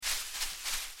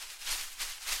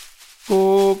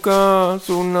Koka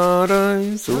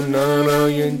sunarai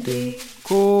sunarayanti.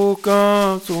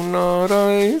 Koka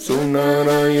sunarai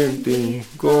sunarayanti.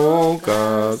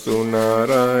 Koka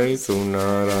sunarai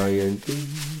sunarayanti.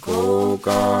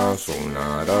 Koka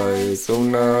sunarai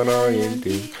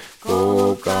sunarayanti.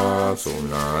 Koka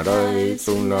sunarai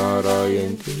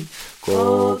sunarayanti.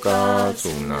 Koka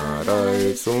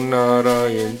sunarai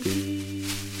sunarayanti.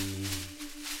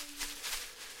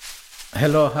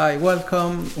 Hello, hi,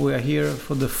 welcome. We are here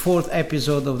for the fourth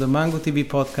episode of the Mango TV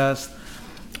podcast,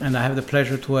 and I have the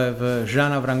pleasure to have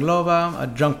Jana Vranglova,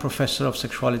 adjunct professor of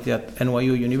sexuality at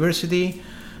NYU University.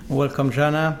 Welcome,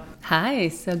 Jana. Hi,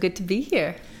 so good to be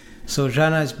here. So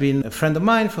Jana has been a friend of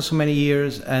mine for so many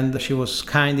years, and she was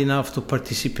kind enough to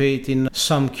participate in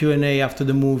some Q&A after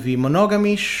the movie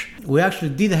Monogamish. We actually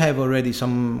did have already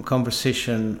some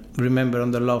conversation, remember, on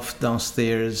the loft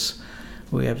downstairs.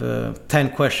 We have a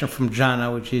 10 question from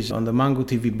Jana, which is on the Mango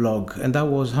TV blog. And that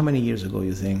was how many years ago,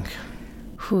 you think?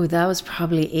 That was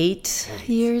probably 8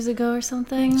 years ago or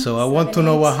something. So I want to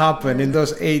know what happened in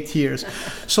those 8 years.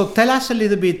 So tell us a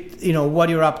little bit, what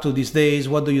you're up to these days.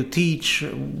 What do you teach?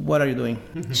 What are you doing?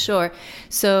 Sure.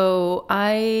 So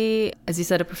I, as you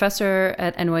said, a professor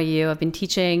at NYU. I've been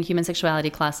teaching human sexuality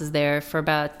classes there for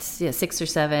about 6 or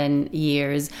 7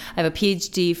 years. I have a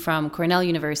PhD from Cornell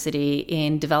University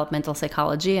in developmental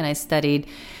psychology, and I studied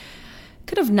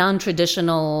kind of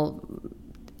non-traditional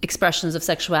expressions of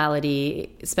sexuality,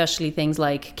 especially things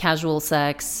like casual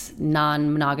sex,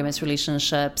 non-monogamous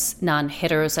relationships,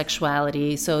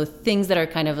 non-heterosexuality. So things that are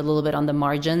kind of a little bit on the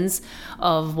margins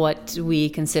of what we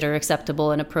consider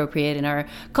acceptable and appropriate in our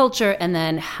culture. And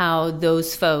then how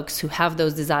those folks who have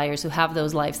those desires, who have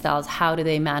those lifestyles, how do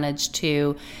they manage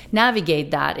to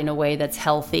navigate that in a way that's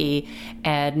healthy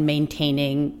and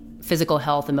maintaining physical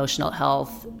health, emotional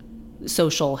health,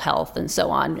 social health, and so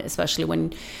on, especially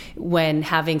when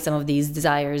having some of these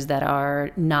desires that are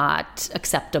not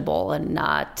acceptable and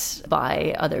not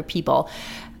by other people.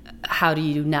 How do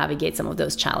you navigate some of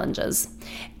those challenges?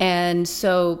 And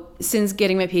so since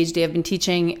getting my PhD, I've been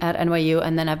teaching at NYU,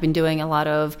 and then I've been doing a lot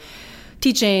of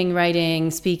teaching, writing,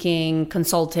 speaking,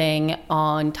 consulting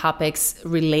on topics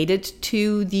related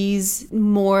to these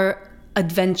more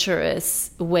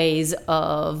adventurous ways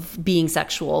of being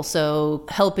sexual. So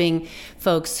helping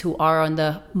folks who are on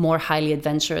the more highly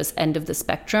adventurous end of the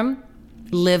spectrum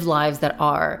live lives that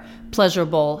are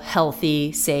pleasurable,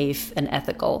 healthy, safe, and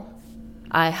ethical.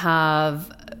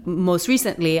 Most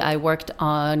recently, I worked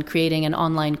on creating an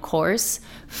online course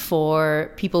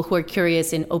for people who are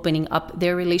curious in opening up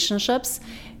their relationships.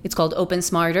 It's called Open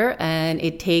Smarter, and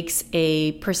it takes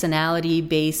a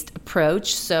personality-based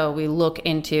approach. So we look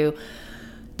into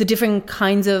the different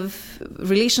kinds of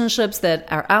relationships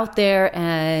that are out there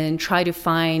and try to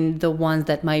find the ones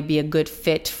that might be a good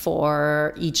fit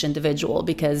for each individual,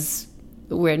 because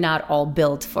we're not all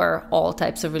built for all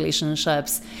types of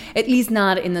relationships, at least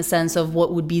not in the sense of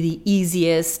what would be the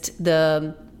easiest,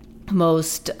 the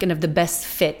most kind of the best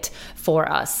fit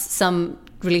for us. Some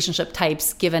relationship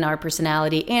types, given our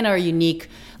personality and our unique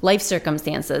life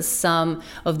circumstances, some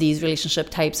of these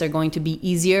relationship types are going to be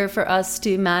easier for us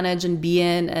to manage and be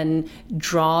in and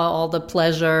draw all the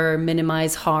pleasure,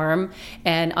 minimize harm,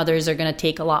 and others are going to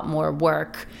take a lot more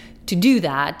work to do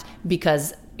that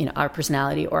because our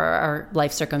personality or our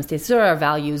life circumstances or our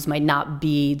values might not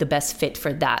be the best fit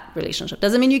for that relationship.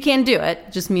 Doesn't mean you can't do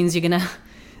it, just means you're going to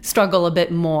struggle a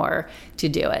bit more to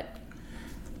do it.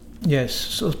 Yes.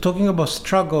 So talking about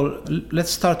struggle, let's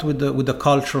start with the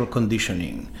cultural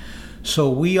conditioning.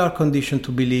 So we are conditioned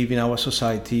to believe in our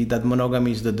society that monogamy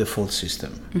is the default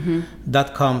system. Mm-hmm.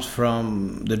 That comes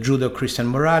from the Judeo-Christian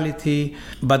morality,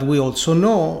 but we also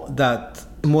know that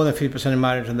more than 50% of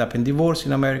marriage end up in divorce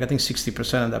in America. I think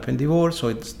 60% end up in divorce, so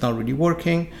it's not really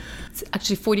working. It's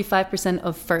actually 45%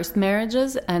 of first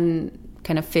marriages and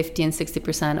kind of 50 and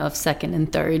 60% of second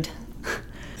and third.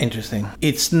 Interesting.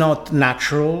 It's not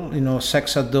natural.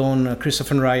 Sex at Dawn,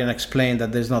 Christopher and Ryan explained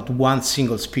that there's not one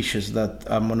single species that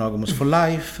are monogamous for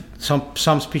life.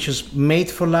 Some species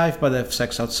mate for life, but they have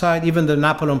sex outside. Even the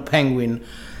Napoleon penguin,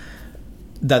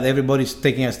 that everybody's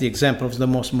taking as the example of the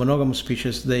most monogamous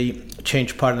species, they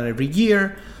change partner every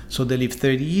year. So they live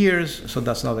 30 years. So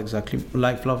that's not exactly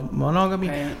lifelong monogamy.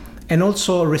 Right. And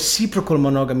also reciprocal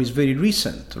monogamy is very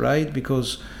recent, right?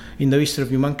 Because in the history of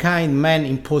humankind, men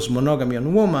imposed monogamy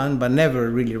on women, but never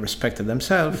really respected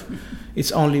themselves.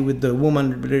 It's only with the woman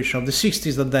liberation of the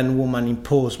 60s that then women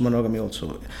imposed monogamy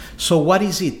also. So what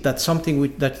is it? That's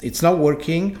something that it's not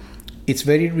working. It's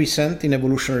very recent in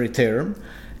evolutionary term,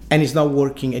 and it's not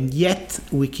working. And yet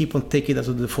we keep on taking it as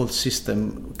a default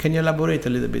system. Can you elaborate a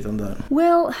little bit on that?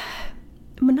 Well,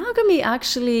 Monogamy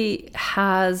actually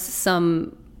has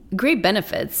some great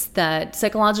benefits, that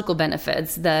psychological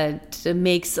benefits that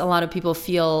makes a lot of people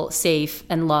feel safe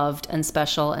and loved and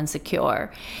special and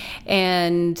secure.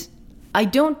 And I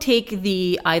don't take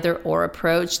the either or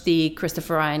approach, the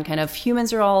Christopher Ryan kind of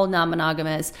humans are all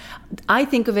non-monogamous. I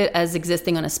think of it as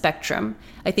existing on a spectrum.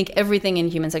 I think everything in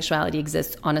human sexuality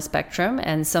exists on a spectrum,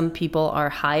 and some people are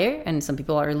higher and some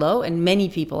people are low, and many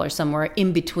people are somewhere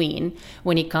in between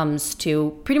when it comes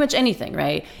to pretty much anything,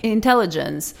 right?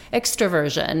 Intelligence,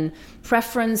 extroversion,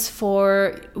 preference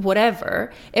for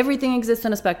whatever. Everything exists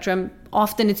on a spectrum.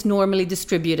 Often it's normally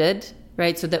distributed,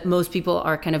 right? So that most people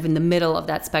are kind of in the middle of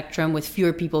that spectrum, with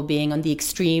fewer people being on the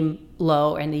extreme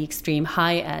low and the extreme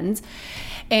high ends.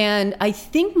 And I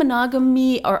think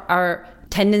monogamy, or our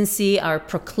tendency, our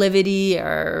proclivity,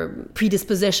 our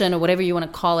predisposition, or whatever you want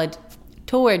to call it,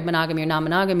 toward monogamy or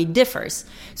non-monogamy differs.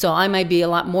 So I might be a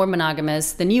lot more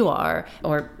monogamous than you are,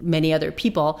 or many other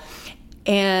people.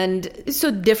 And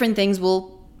so different things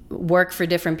will work for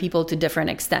different people to different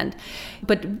extent.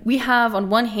 But we have, on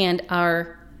one hand,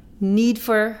 our need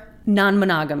for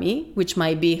non-monogamy, which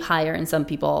might be higher in some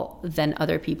people than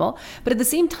other people. But at the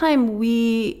same time,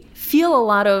 we feel a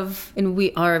lot of, and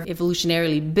we are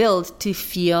evolutionarily built to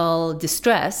feel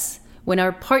distress when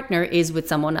our partner is with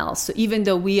someone else. So even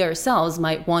though we ourselves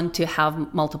might want to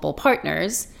have multiple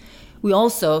partners, we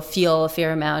also feel a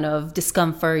fair amount of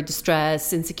discomfort,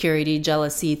 distress, insecurity,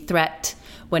 jealousy, threat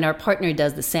when our partner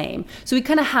does the same. So we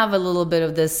kind of have a little bit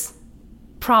of this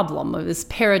problem, of this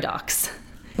paradox.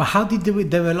 But how did we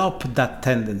develop that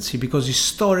tendency? Because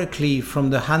historically,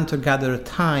 from the hunter-gatherer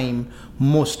time,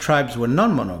 most tribes were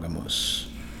non-monogamous.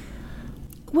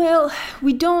 Well,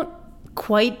 we don't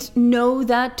quite know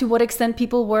that, to what extent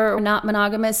people were not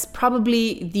monogamous.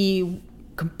 Probably the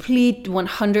complete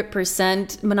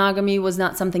 100% monogamy was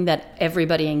not something that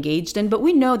everybody engaged in. But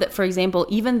we know that, for example,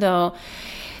 even though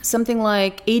something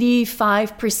like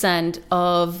 85%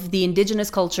 of the indigenous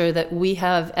culture that we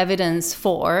have evidence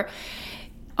for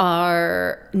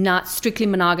are not strictly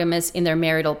monogamous in their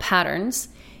marital patterns.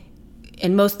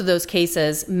 In most of those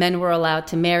cases, men were allowed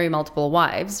to marry multiple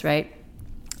wives, right?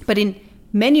 But in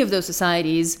many of those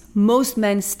societies, most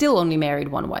men still only married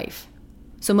one wife.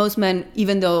 So most men,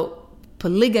 even though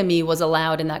polygamy was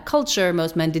allowed in that culture,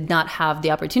 most men did not have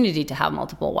the opportunity to have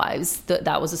multiple wives.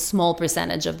 That was a small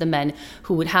percentage of the men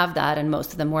who would have that, and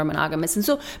most of them were monogamous. And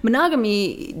so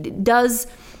monogamy does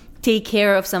take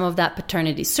care of some of that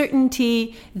paternity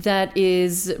certainty that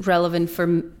is relevant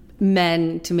for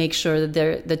men, to make sure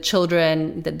that the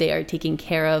children that they are taking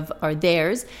care of are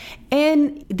theirs.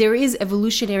 And there is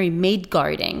evolutionary mate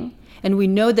guarding, and we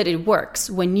know that it works.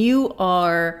 When you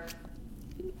are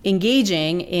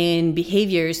engaging in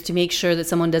behaviors to make sure that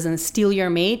someone doesn't steal your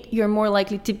mate, you're more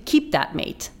likely to keep that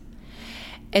mate.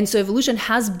 And so evolution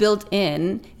has built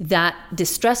in that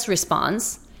distress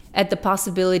response at the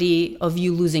possibility of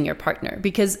you losing your partner,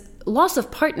 because loss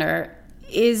of partner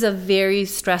is a very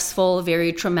stressful,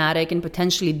 very traumatic, and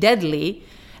potentially deadly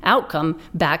outcome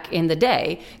back in the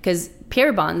day. Because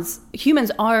pair bonds,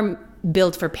 humans are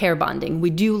built for pair bonding. We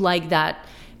do like that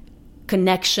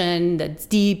connection that's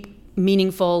deep,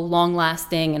 meaningful,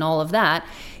 long-lasting, and all of that.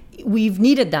 We've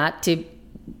needed that to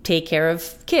take care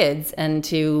of kids and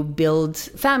to build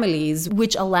families,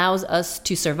 which allows us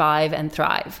to survive and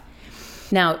thrive.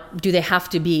 Now, do they have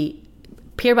to be,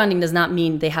 pair bonding does not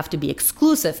mean they have to be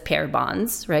exclusive pair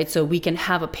bonds, right? So we can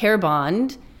have a pair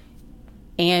bond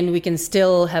and we can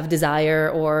still have desire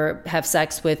or have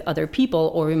sex with other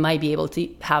people, or we might be able to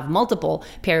have multiple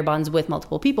pair bonds with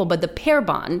multiple people. But the pair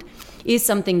bond is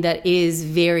something that is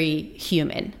very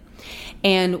human.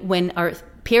 And when our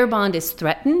pair bond is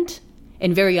threatened,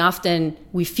 and very often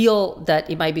we feel that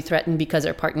it might be threatened because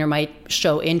our partner might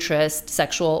show interest,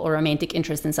 sexual or romantic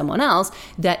interest in someone else,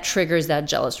 that triggers that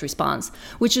jealous response.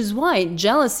 Which is why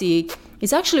jealousy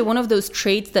is actually one of those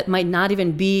traits that might not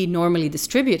even be normally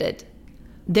distributed.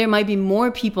 There might be more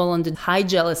people on the high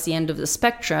jealousy end of the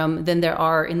spectrum than there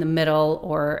are in the middle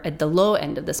or at the low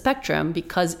end of the spectrum,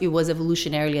 because it was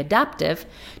evolutionarily adaptive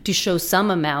to show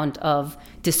some amount of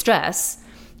distress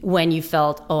when you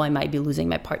felt, oh, I might be losing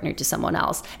my partner to someone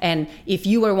else. And if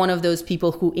you were one of those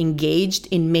people who engaged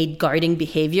in mate guarding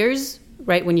behaviors,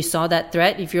 right, when you saw that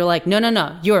threat, if you're like,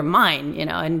 no, you're mine,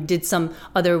 and did some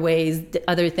other ways,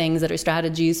 other things that are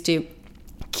strategies to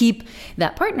keep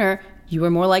that partner, you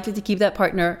were more likely to keep that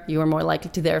partner. You were more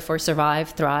likely to therefore survive,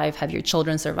 thrive, have your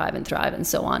children survive and thrive, and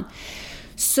so on.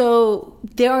 So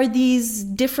there are these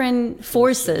different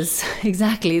forces,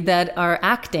 exactly, that are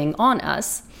acting on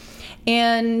us.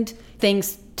 And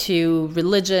thanks to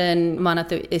religion,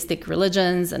 monotheistic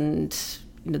religions, and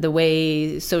the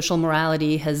way social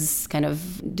morality has kind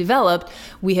of developed,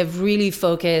 we have really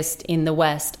focused in the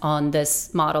West on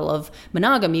this model of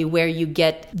monogamy, where you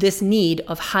get this need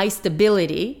of high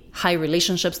stability, high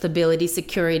relationship stability,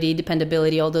 security,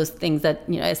 dependability, all those things that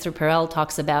Esther Perel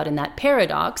talks about in that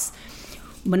paradox.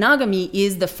 Monogamy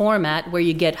is the format where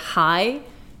you get high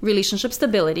relationship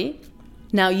stability.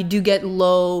 Now you do get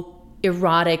low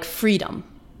erotic freedom.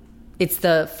 It's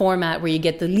the format where you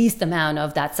get the least amount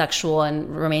of that sexual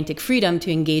and romantic freedom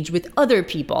to engage with other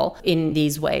people in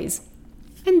these ways.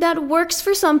 And that works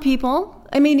for some people.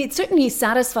 I mean, it certainly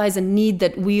satisfies a need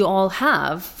that we all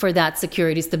have for that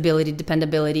security, stability,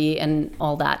 dependability, and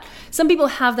all that. Some people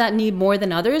have that need more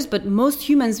than others, but most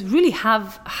humans really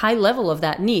have a high level of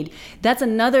that need. That's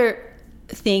another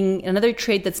thing, another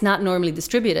trait that's not normally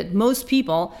distributed. Most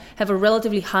people have a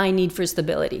relatively high need for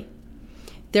stability.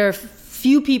 There are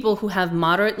few people who have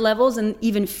moderate levels and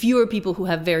even fewer people who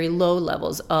have very low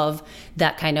levels of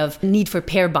that kind of need for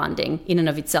pair bonding in and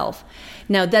of itself.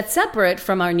 Now, that's separate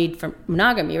from our need for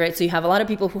monogamy, right? So you have a lot of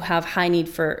people who have high need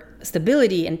for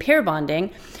stability and pair bonding,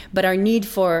 but our need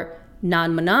for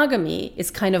non-monogamy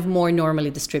is kind of more normally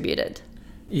distributed.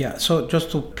 Yeah, so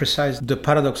just to precise the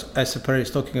paradox Esther Perel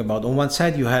is talking about, on one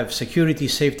side you have security,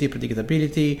 safety,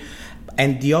 predictability,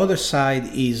 and the other side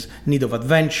is need of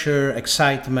adventure,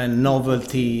 excitement,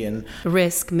 novelty, and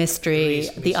risk, mystery,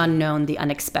 the unknown, the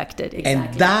unexpected. Exactly.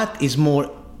 And that is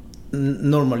more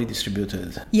normally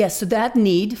distributed. Yes, so that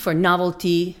need for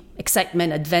novelty,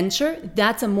 excitement, adventure,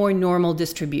 that's a more normal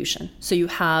distribution. So you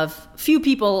have few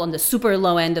people on the super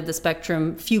low end of the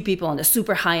spectrum, few people on the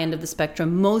super high end of the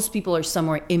spectrum. Most people are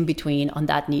somewhere in between on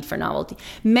that need for novelty.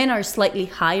 Men are slightly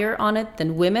higher on it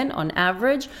than women on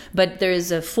average, but there is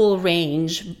a full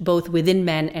range both within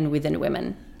men and within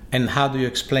women. And how do you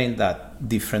explain that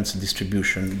difference in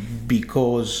distribution?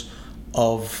 Because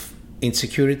of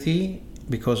insecurity?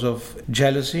 Because of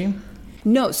jealousy?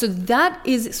 No, so that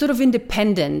is sort of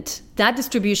independent. That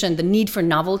distribution, the need for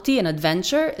novelty and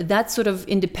adventure, that's sort of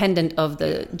independent of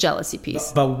the jealousy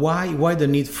piece. But why the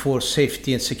need for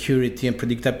safety and security and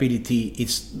predictability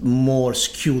is more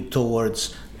skewed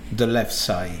towards the left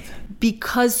side?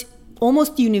 Because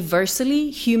almost universally,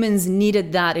 humans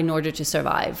needed that in order to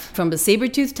survive. From the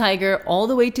saber-toothed tiger all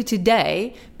the way to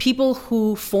today, people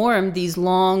who formed these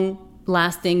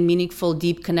long-lasting, meaningful,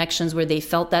 deep connections where they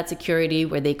felt that security,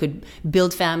 where they could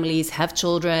build families, have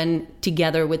children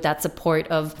together with that support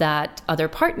of that other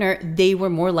partner, they were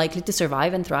more likely to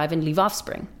survive and thrive and leave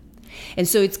offspring. And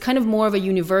so it's kind of more of a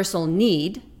universal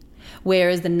need,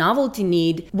 whereas the novelty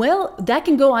need, well, that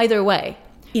can go either way.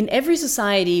 In every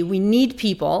society, we need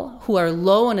people who are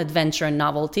low on adventure and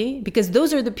novelty, because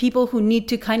those are the people who need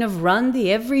to kind of run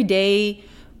the everyday,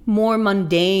 more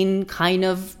mundane kind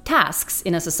of tasks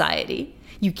in a society.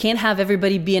 You can't have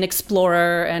everybody be an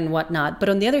explorer and whatnot. But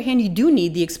on the other hand, you do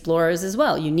need the explorers as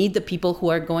well. You need the people who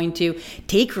are going to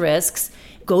take risks,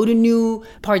 go to new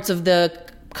parts of the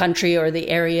country or the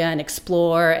area and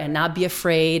explore and not be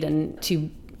afraid and to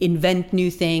invent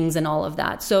new things and all of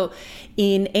that. So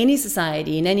in any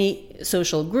society, in any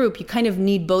social group, you kind of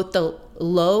need both the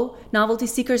low novelty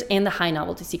seekers and the high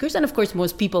novelty seekers. And of course,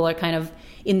 most people are kind of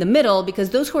in the middle, because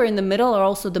those who are in the middle are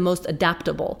also the most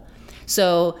adaptable.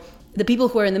 So the people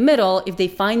who are in the middle, if they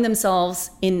find themselves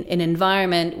in an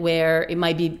environment where it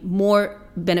might be more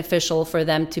beneficial for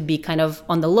them to be kind of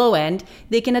on the low end,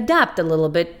 they can adapt a little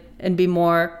bit and be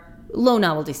more low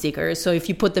novelty seekers. So if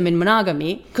you put them in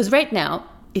monogamy, because right now,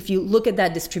 if you look at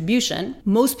that distribution,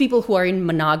 most people who are in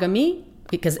monogamy,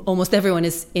 because almost everyone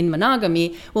is in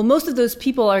monogamy, well, most of those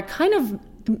people are kind of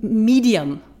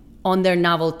medium on their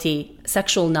novelty,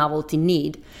 sexual novelty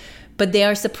need, but they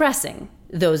are suppressing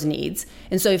those needs.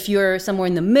 And so if you're somewhere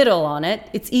in the middle on it,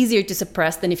 it's easier to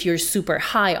suppress than if you're super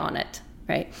high on it,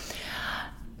 right?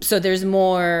 So there's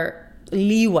more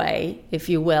leeway, if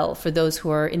you will, for those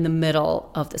who are in the middle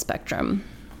of the spectrum.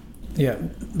 Yeah,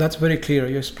 that's very clear.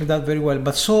 You explained that very well.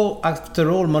 But so, after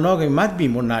all, monogamy might be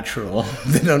more natural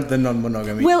than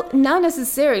non-monogamy. Well, not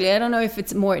necessarily. I don't know if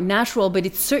it's more natural, but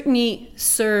it certainly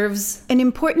serves an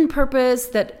important purpose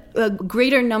that a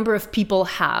greater number of people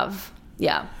have.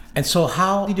 Yeah. And so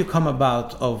how did you come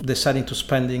about of deciding to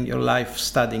spending your life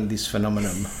studying this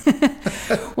phenomenon?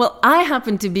 Well, I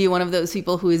happen to be one of those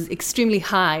people who is extremely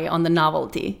high on the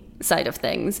novelty side of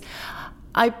things.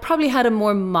 I probably had a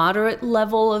more moderate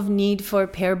level of need for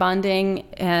pair bonding,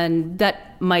 and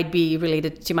that might be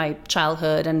related to my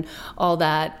childhood and all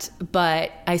that.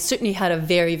 But I certainly had a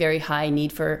very, very high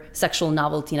need for sexual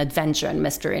novelty and adventure and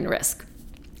mystery and risk.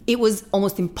 It was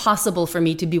almost impossible for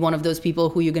me to be one of those people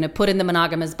who you're going to put in the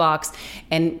monogamous box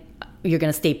and you're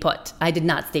going to stay put. I did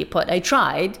not stay put. I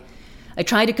tried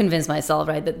to convince myself,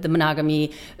 right, that the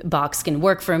monogamy box can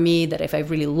work for me, that if I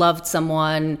really loved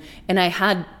someone, and I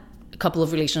had a couple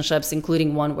of relationships,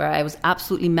 including one where I was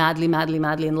absolutely madly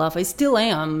in love. I still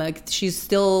am. Like, she's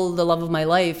still the love of my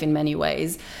life in many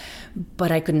ways,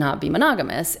 but I could not be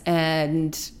monogamous.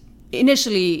 And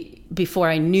initially, before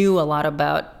I knew a lot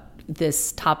about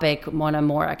this topic on a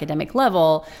more academic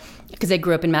level, because I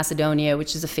grew up in Macedonia,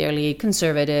 which is a fairly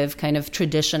conservative, kind of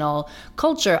traditional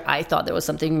culture, I thought there was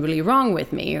something really wrong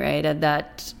with me, right? And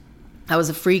that I was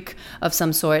a freak of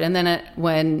some sort. And then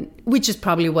which is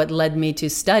probably what led me to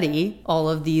study all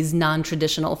of these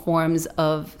non-traditional forms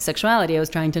of sexuality. I was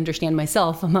trying to understand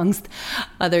myself amongst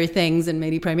other things, and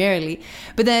maybe primarily.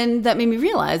 But then that made me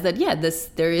realize that,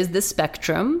 there is this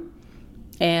spectrum,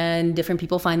 and different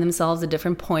people find themselves at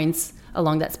different points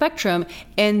along that spectrum,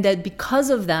 and that because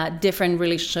of that, different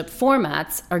relationship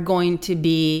formats are going to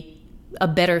be a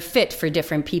better fit for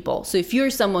different people. So if you're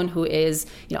someone who is,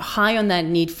 high on that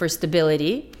need for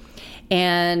stability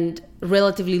and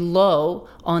relatively low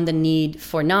on the need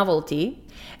for novelty,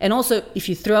 and also if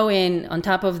you throw in on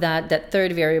top of that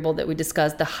third variable that we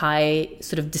discussed, the high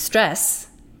sort of distress,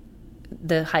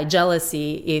 the high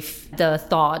jealousy, if the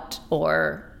thought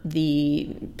or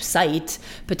the sight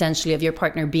potentially of your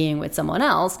partner being with someone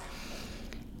else,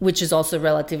 which is also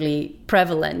relatively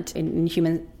prevalent in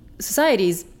human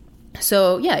societies.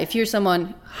 So if you're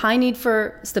someone high need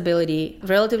for stability,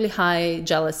 relatively high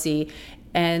jealousy,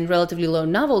 and relatively low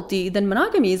novelty, then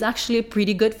monogamy is actually a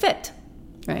pretty good fit,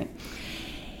 right?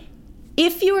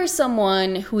 If you are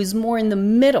someone who is more in the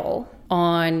middle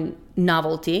on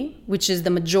novelty, which is the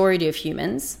majority of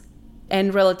humans,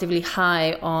 and relatively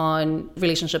high on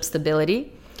relationship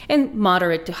stability, and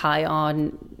moderate to high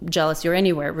on jealousy, or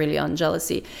anywhere really on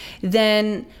jealousy,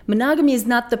 then monogamy is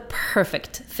not the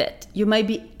perfect fit. You might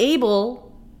be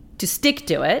able to stick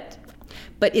to it,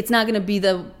 but it's not going to be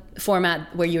the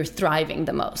format where you're thriving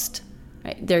the most.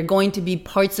 Right? There are going to be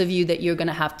parts of you that you're going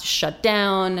to have to shut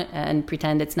down and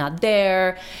pretend it's not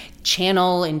there,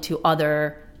 channel into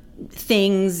other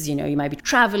things. You might be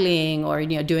traveling or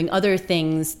doing other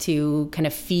things to kind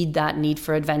of feed that need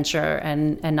for adventure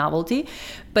and novelty,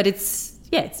 but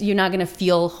you're not going to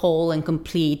feel whole and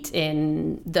complete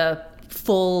in the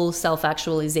full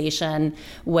self-actualization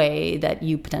way that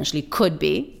you potentially could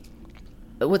be.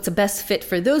 What's the best fit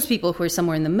for those people who are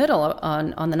somewhere in the middle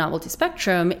on the novelty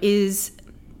spectrum is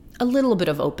a little bit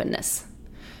of openness.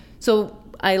 So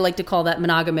I like to call that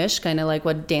monogamish, kind of like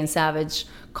what Dan Savage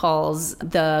calls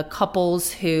the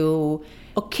couples who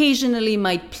occasionally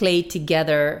might play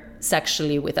together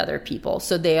sexually with other people.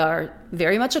 So they are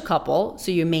very much a couple.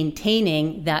 So you're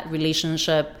maintaining that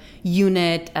relationship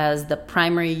unit as the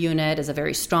primary unit, as a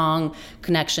very strong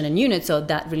connection and unit. So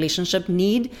that relationship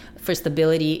need for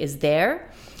stability is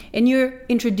there. And you're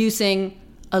introducing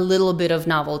a little bit of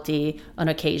novelty on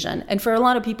occasion. And for a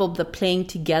lot of people, the playing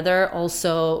together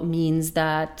also means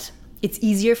that it's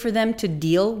easier for them to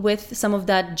deal with some of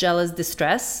that jealous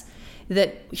distress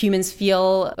that humans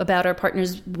feel about our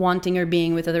partners wanting or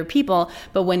being with other people.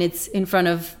 But when it's in front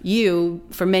of you,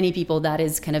 for many people, that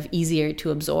is kind of easier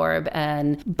to absorb.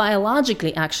 And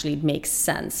biologically, actually, it makes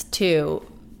sense too,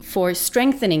 for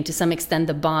strengthening to some extent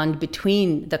the bond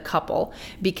between the couple.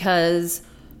 Because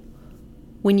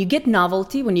when you get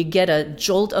novelty, when you get a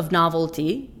jolt of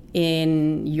novelty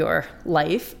in your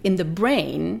life, in the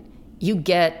brain, you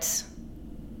get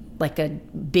like a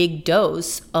big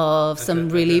dose of some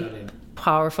really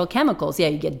powerful chemicals.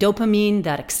 You get dopamine,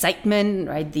 that excitement,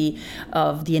 right? The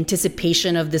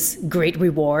anticipation of this great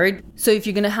reward. So if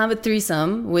you're going to have a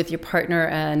threesome with your partner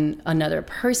and another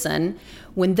person,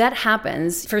 when that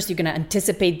happens, first you're going to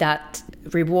anticipate that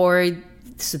reward.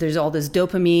 So there's all this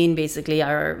dopamine, basically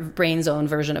our brain's own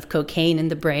version of cocaine in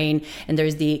the brain. And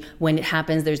when it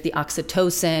happens, there's the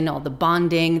oxytocin, all the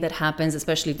bonding that happens,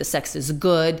 especially if the sex is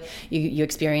good, you're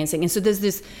experiencing. And so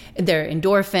there are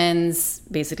endorphins,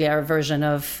 basically our version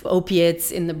of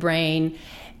opiates in the brain.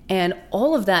 And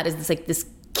all of that is this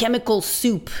chemical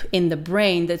soup in the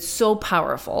brain that's so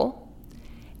powerful.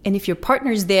 And if your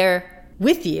partner's there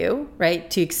with you,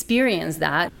 right, to experience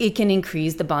that, it can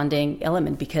increase the bonding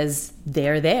element because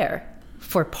they're there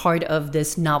for part of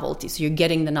this novelty. So you're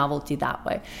getting the novelty that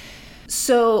way.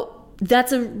 So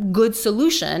that's a good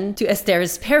solution to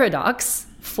Esther's paradox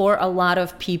for a lot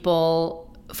of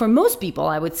people, for most people,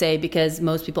 I would say, because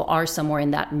most people are somewhere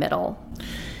in that middle.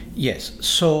 Yes.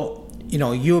 So,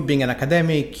 you being an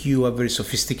academic, you are very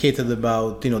sophisticated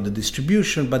about, the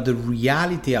distribution, but the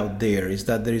reality out there is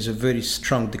that there is a very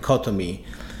strong dichotomy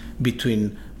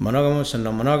between monogamous and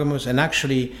non-monogamous, and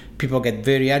actually people get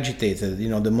very agitated.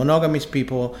 The monogamous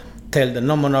people tell the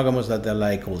non-monogamous that they're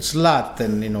like old slut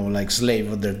and like slave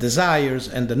of their desires,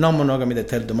 and the non-monogamy they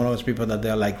tell the monogamous people that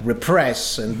they're like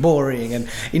repressed and boring, and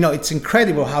it's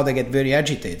incredible how they get very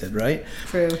agitated, right?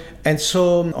 True. And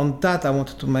so on that I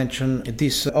wanted to mention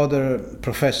this other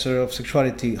professor of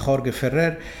sexuality, Jorge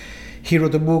Ferrer. He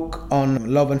wrote a book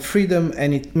on love and freedom,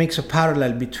 and it makes a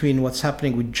parallel between what's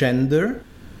happening with gender,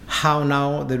 how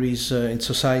now there is in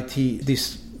society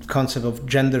this concept of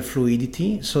gender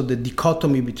fluidity. So the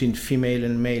dichotomy between female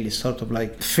and male is sort of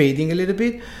like fading a little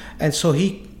bit. And so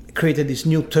he created this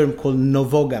new term called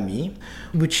novogamy,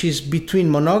 which is between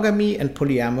monogamy and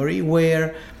polyamory,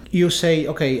 where you say,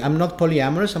 okay, I'm not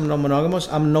polyamorous, I'm not monogamous,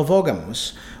 I'm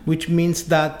novogamous, which means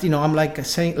that, I'm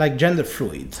like gender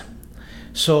fluid.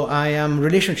 So I am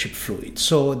relationship fluid.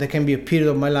 So there can be a period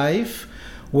of my life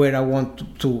where I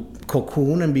want to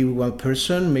cocoon and be with one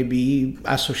person, maybe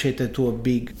associated to a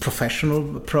big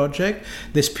professional project.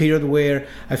 This period where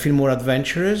I feel more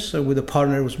adventurous with a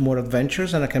partner who's more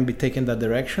adventurous and I can be taken that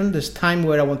direction. There's time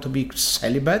where I want to be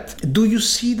celibate. Do you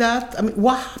see that? I mean,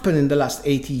 what happened in the last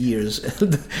 80 years?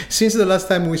 Since the last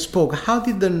time we spoke, how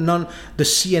did the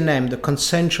CNM, the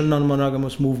consensual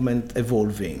non-monogamous movement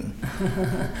evolving?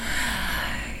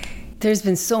 There's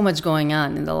been so much going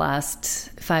on in the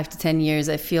last 5 to 10 years.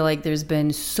 I feel like there's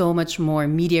been so much more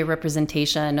media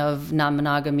representation of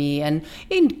non-monogamy, and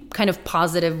in kind of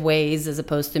positive ways, as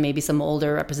opposed to maybe some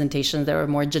older representations that were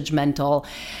more judgmental.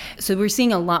 So we're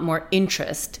seeing a lot more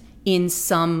interest in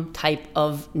some type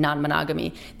of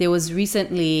non-monogamy. There was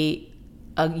recently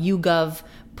a YouGov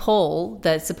poll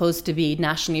that's supposed to be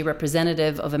nationally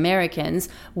representative of Americans,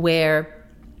 where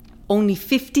only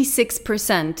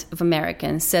 56% of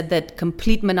Americans said that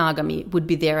complete monogamy would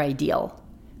be their ideal.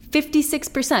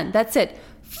 56%, that's it.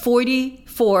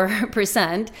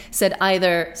 44% said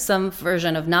either some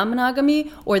version of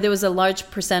non-monogamy, or there was a large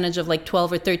percentage of like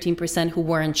 12 or 13% who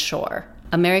weren't sure.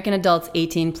 American adults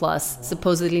 18 plus,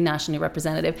 supposedly nationally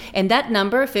representative. And that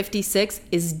number, 56,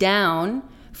 is down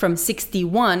from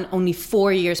 61 only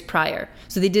 4 years prior.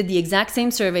 So they did the exact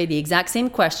same survey, the exact same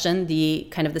question, the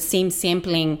kind of the same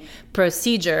sampling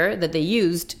procedure that they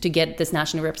used to get this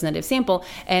nationally representative sample.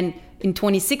 And in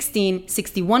 2016,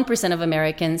 61% of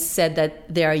Americans said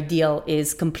that their ideal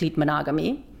is complete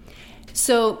monogamy.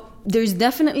 So there's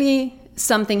definitely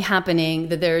something happening,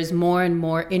 that there is more and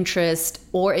more interest,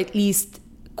 or at least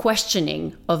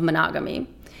questioning, of monogamy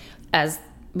as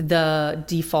the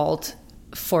default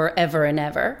forever and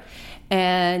ever.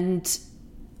 And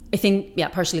I think,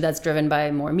 partially that's driven by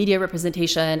more media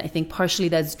representation. I think partially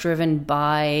that's driven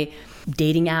by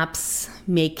dating apps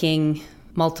making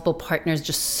multiple partners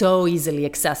just so easily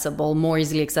accessible, more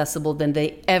easily accessible than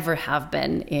they ever have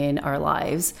been in our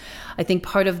lives. I think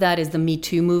part of that is the Me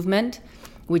Too movement,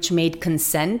 which made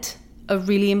consent a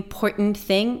really important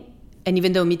thing. And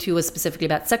even though Me Too was specifically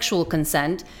about sexual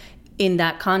consent, in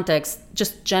that context,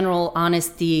 just general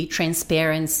honesty,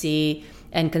 transparency,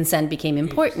 and consent became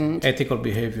important. Ethical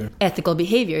behavior. Ethical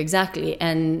behavior, exactly.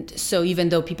 And so even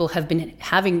though people have been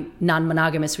having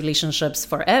non-monogamous relationships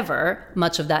forever,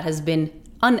 much of that has been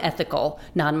unethical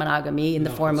non-monogamy in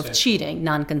the form of cheating,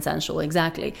 non-consensual,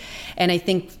 exactly. And I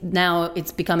think now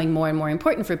it's becoming more and more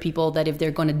important for people that if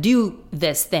they're going to do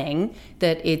this thing,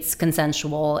 that it's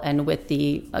consensual and with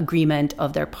the agreement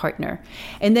of their partner.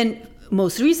 And then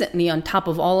most recently, on top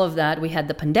of all of that, we had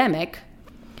the pandemic,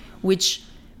 which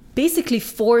basically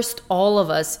forced all of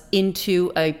us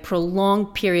into a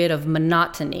prolonged period of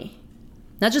monotony.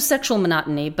 Not just sexual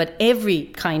monotony, but every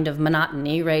kind of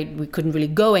monotony, right? We couldn't really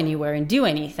go anywhere and do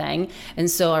anything. And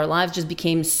so our lives just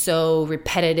became so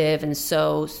repetitive, and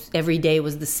so every day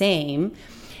was the same.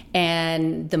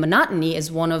 And the monotony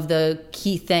is one of the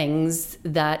key things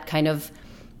that kind of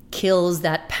kills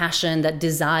that passion, that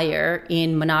desire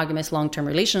in monogamous long-term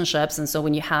relationships. And so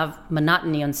when you have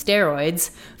monotony on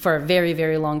steroids for a very,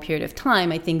 very long period of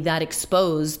time, I think that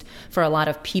exposed for a lot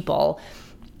of people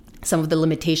some of the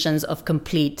limitations of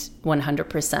complete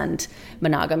 100%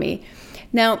 monogamy.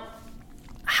 Now,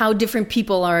 how different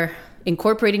people are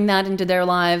incorporating that into their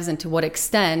lives and to what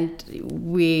extent,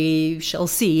 we shall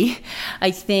see.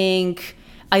 I think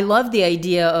I love the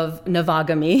idea of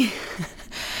novogamy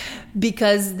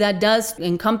because that does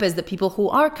encompass the people who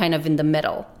are kind of in the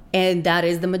middle. And that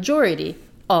is the majority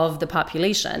of the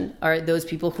population, are those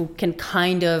people who can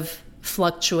kind of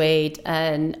fluctuate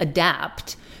and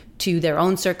adapt to their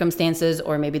own circumstances,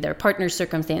 or maybe their partner's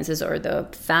circumstances, or the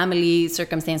family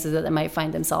circumstances that they might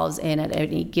find themselves in at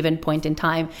any given point in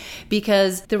time.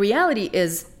 Because the reality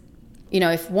is,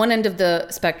 if one end of the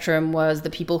spectrum was the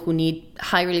people who need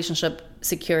high relationship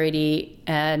security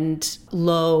and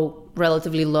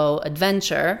relatively low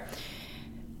adventure,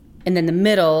 and then the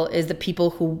middle is the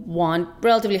people who want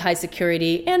relatively high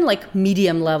security and like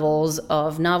medium levels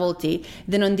of novelty.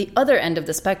 Then on the other end of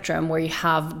the spectrum, where you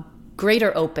have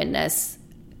greater openness,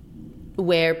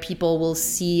 where people will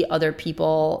see other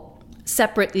people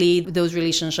separately, those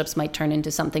relationships might turn into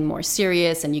something more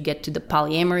serious, and you get to the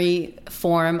polyamory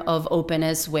form of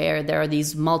openness, where there are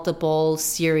these multiple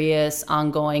serious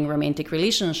ongoing romantic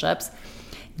relationships.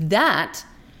 That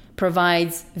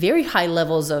provides very high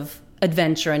levels of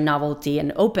adventure and novelty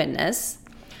and openness,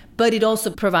 but it also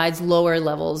provides lower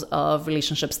levels of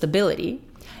relationship stability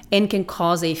and can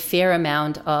cause a fair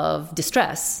amount of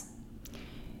distress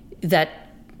that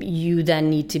you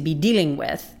then need to be dealing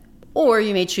with. Or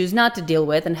you may choose not to deal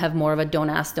with and have more of a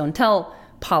don't ask, don't tell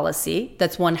policy.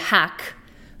 That's one hack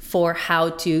for how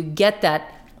to get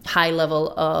that high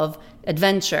level of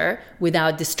adventure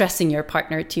without distressing your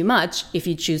partner too much if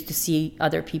you choose to see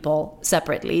other people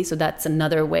separately. So that's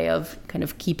another way of kind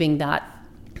of keeping that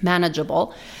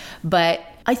manageable. But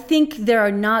I think there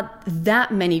are not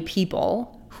that many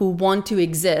people who want to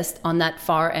exist on that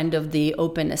far end of the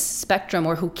openness spectrum,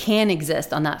 or who can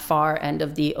exist on that far end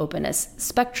of the openness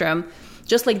spectrum,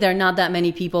 just like there are not that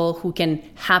many people who can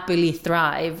happily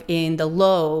thrive in the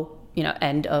low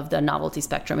end of the novelty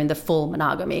spectrum, in the full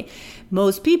monogamy.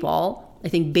 Most people, I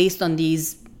think, based on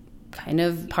these kind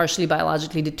of partially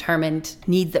biologically determined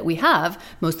needs that we have,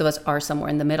 most of us are somewhere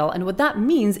in the middle. And what that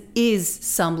means is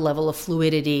some level of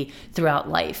fluidity throughout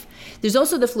life. There's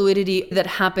also the fluidity that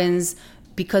happens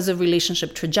because of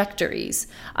relationship trajectories.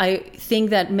 I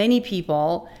think that many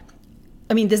people,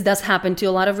 this does happen to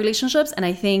a lot of relationships, and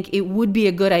I think it would be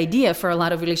a good idea for a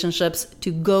lot of relationships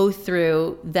to go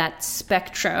through that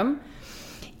spectrum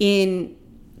in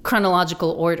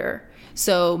chronological order.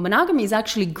 So monogamy is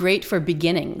actually great for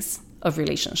beginnings of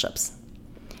relationships.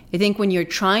 I think when you're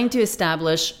trying to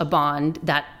establish a bond,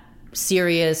 that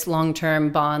serious long-term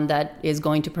bond that is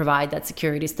going to provide that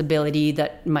security, stability,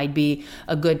 that might be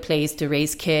a good place to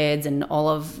raise kids and all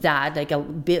of that, like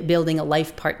building a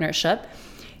life partnership,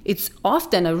 it's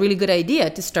often a really good idea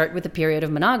to start with a period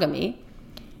of monogamy.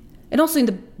 And also in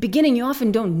the beginning, you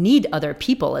often don't need other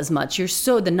people as much.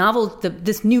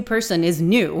 This new person is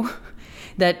new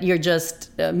that you're just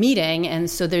meeting. And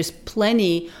so there's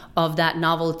plenty of that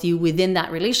novelty within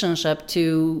that relationship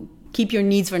to keep your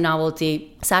needs for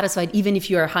novelty satisfied. Even if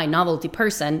you're a high novelty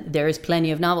person, there is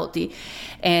plenty of novelty.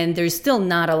 And there's still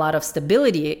not a lot of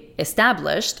stability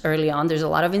established early on. There's a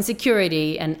lot of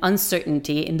insecurity and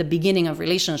uncertainty in the beginning of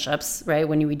relationships, right?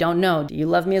 When we don't know, do you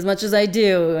love me as much as I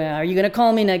do? Are you going to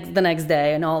call me the next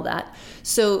day? And all that.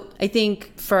 So I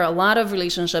think for a lot of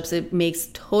relationships, it makes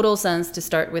total sense to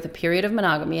start with a period of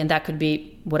monogamy. And that could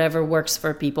be whatever works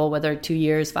for people, whether 2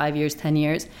 years, 5 years, 10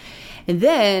 years. And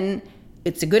then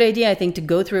it's a good idea, I think, to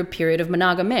go through a period of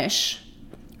monogamish,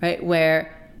 right,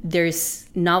 where there's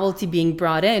novelty being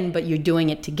brought in, but you're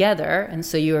doing it together. And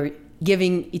so you're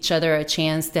giving each other a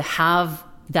chance to have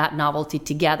that novelty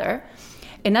together.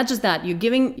 And not just that, you're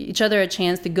giving each other a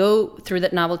chance to go through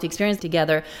that novelty experience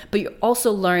together, but you're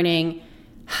also learning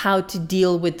how to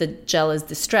deal with the jealous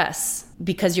distress,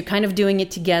 because you're kind of doing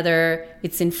it together.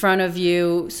 It's in front of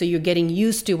you. So you're getting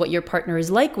used to what your partner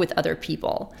is like with other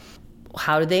people.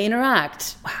 How do they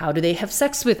interact? How do they have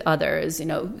sex with others?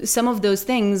 Some of those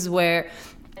things where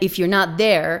if you're not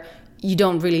there, you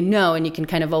don't really know, and you can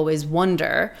kind of always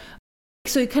wonder.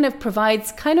 So it kind of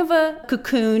provides kind of a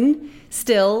cocoon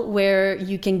still where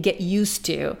you can get used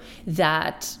to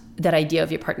that idea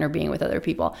of your partner being with other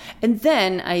people. And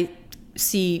then I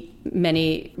see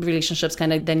many relationships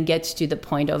kind of then get to the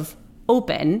point of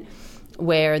open,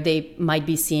 where they might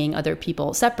be seeing other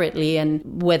people separately,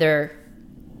 and whether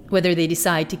they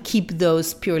decide to keep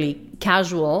those purely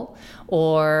casual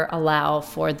or allow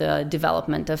for the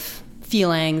development of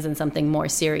feelings and something more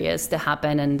serious to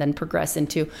happen and then progress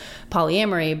into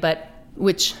polyamory. But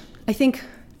which I think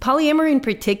polyamory in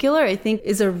particular, I think,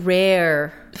 is a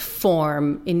rare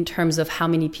form in terms of how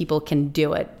many people can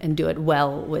do it and do it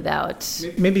well without.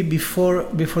 Maybe before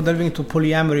delving into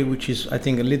polyamory, which is, I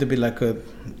think, a little bit like a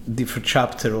different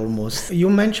chapter almost. You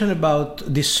mentioned about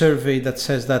this survey that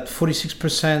says that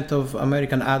 46% of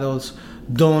American adults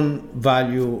don't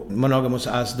value monogamous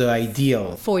as the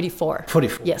ideal. 44.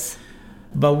 Yes.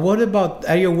 But what about,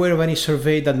 are you aware of any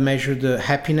survey that measured the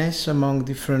happiness among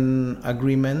different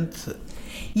agreements?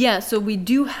 Yeah, so we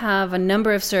do have a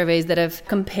number of surveys that have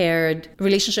compared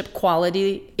relationship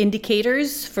quality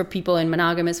indicators for people in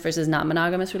monogamous versus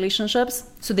non-monogamous relationships.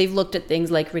 So they've looked at things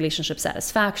like relationship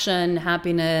satisfaction,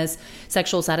 happiness,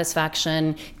 sexual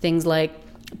satisfaction, things like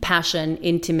passion,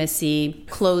 intimacy,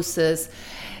 closeness,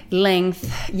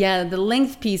 length. Yeah, the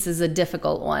length piece is a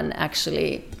difficult one,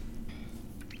 actually.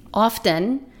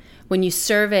 Often, when you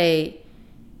survey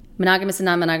monogamous and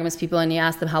non-monogamous people and you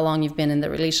ask them how long you've been in the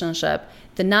relationship,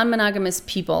 the non-monogamous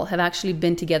people have actually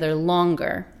been together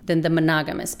longer than the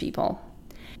monogamous people.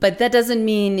 But that doesn't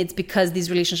mean it's because these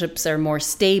relationships are more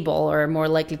stable or more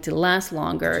likely to last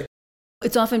longer.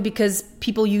 It's often because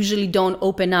people usually don't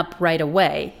open up right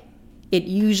away. It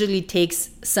usually takes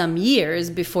some years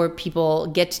before people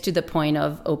get to the point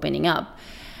of opening up.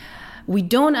 We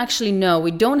don't actually know,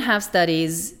 we don't have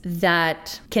studies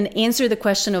that can answer the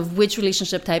question of which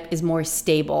relationship type is more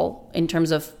stable in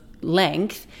terms of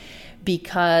length,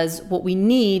 because what we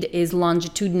need is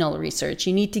longitudinal research.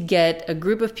 You need to get a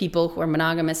group of people who are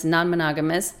monogamous and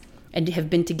non-monogamous and have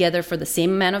been together for the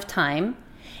same amount of time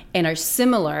and are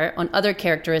similar on other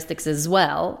characteristics as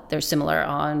well. They're similar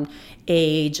on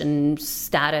age and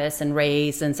status and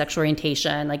race and sexual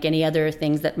orientation, like any other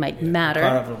things that might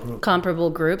matter. Comparable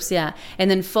groups, yeah.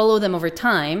 And then follow them over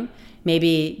time,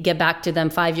 maybe get back to them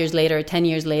 5 years later, 10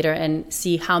 years later, and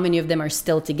see how many of them are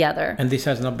still together. And this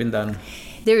has not been done.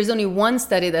 There is only one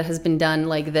study that has been done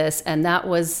like this, and that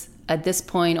was at this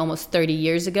point almost 30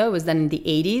 years ago. It was done in the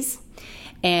 80s.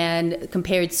 And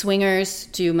compared swingers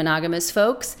to monogamous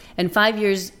folks. And 5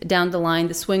 years down the line,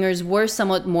 the swingers were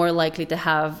somewhat more likely to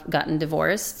have gotten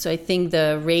divorced. So I think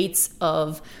the rates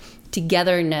of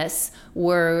togetherness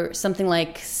were something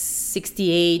like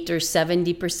 68 or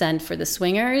 70% for the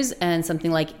swingers and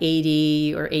something like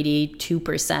 80 or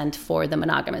 82% for the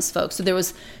monogamous folks. So there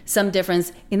was some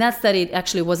difference. In that study, it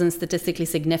actually wasn't statistically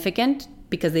significant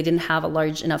because they didn't have a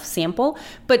large enough sample,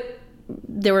 but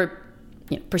there were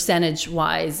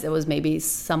percentage-wise, it was maybe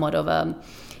somewhat of a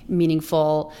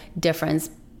meaningful difference.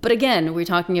 But again, we're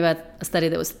talking about a study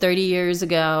that was 30 years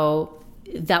ago.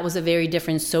 That was a very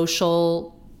different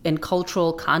social and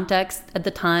cultural context at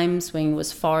the time. Swinging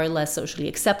was far less socially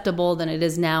acceptable than it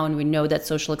is now, and we know that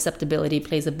social acceptability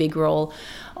plays a big role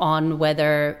on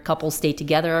whether couples stay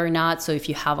together or not. So if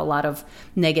you have a lot of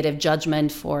negative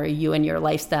judgment for you and your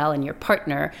lifestyle and your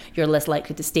partner, you're less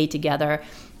likely to stay together.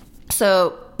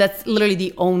 So that's literally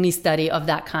the only study of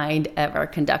that kind ever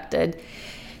conducted.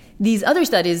 These other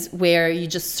studies where you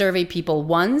just survey people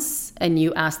once and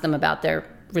you ask them about their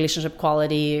relationship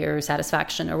quality or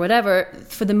satisfaction or whatever,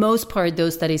 for the most part,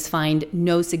 those studies find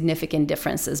no significant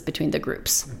differences between the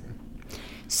groups.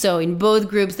 So in both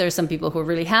groups, there are some people who are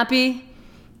really happy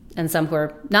and some who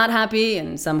are not happy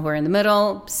and some who are in the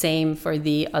middle. Same for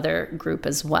the other group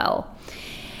as well.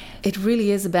 It really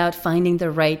is about finding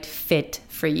the right fit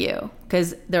for you,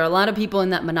 because there are a lot of people in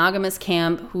that monogamous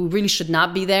camp who really should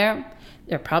not be there.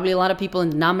 There are probably a lot of people in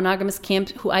the non-monogamous camp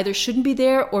who either shouldn't be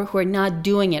there or who are not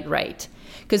doing it right.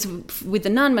 Because with the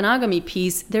non-monogamy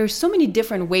piece, there are so many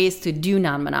different ways to do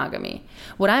non-monogamy.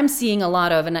 What I'm seeing a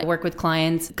lot of, and I work with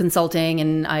clients consulting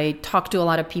and I talk to a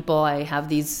lot of people, I have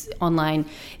these online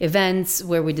events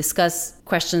where we discuss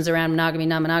questions around monogamy,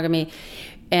 non-monogamy.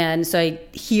 And so I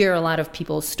hear a lot of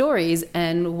people's stories,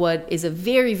 and what is a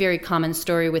very, very common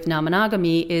story with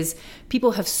non-monogamy is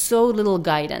people have so little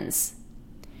guidance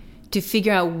to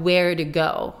figure out where to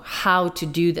go, how to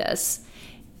do this,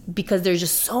 because there's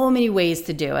just so many ways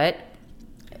to do it.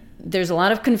 There's a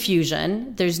lot of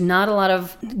confusion. There's not a lot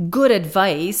of good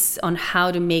advice on how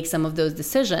to make some of those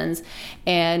decisions,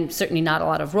 and certainly not a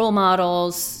lot of role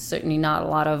models, certainly not a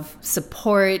lot of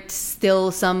support,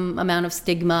 still some amount of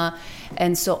stigma.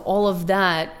 And so all of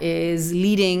that is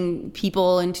leading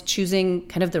people into choosing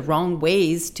kind of the wrong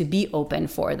ways to be open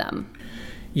for them.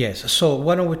 Yes. So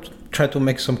why don't we try to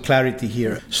make some clarity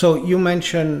here? So you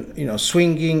mentioned,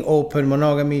 swinging, open,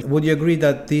 monogamy. Would you agree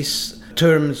that these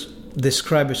terms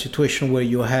describe a situation where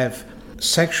you have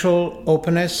sexual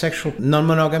openness, sexual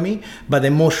non-monogamy, but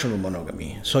emotional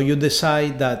monogamy? So you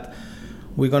decide that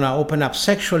we're going to open up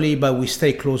sexually, but we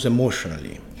stay close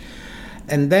emotionally.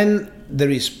 And then there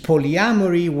is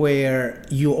polyamory, where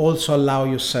you also allow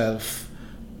yourself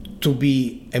to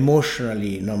be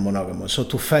emotionally non-monogamous, so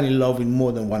to fall in love with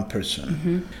more than one person.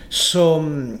 Mm-hmm.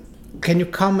 So can you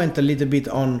comment a little bit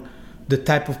on the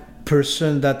type of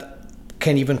person that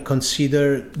can even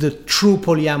consider the true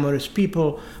polyamorous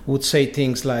people would say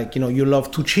things like, you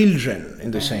love two children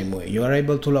in the same way. You are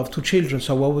able to love two children,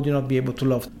 so why would you not be able to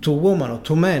love two women or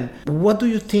two men? What do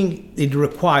you think it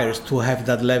requires to have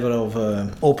that level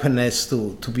of openness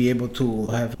to be able to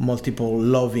have multiple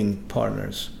loving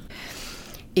partners?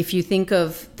 If you think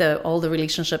of all the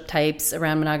relationship types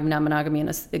around monogamy, non-monogamy,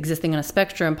 and existing on a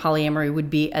spectrum, polyamory would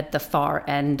be at the far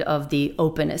end of the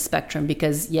openness spectrum.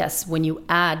 Because yes, when you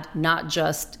add not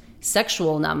just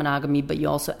sexual non-monogamy, but you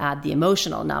also add the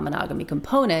emotional non-monogamy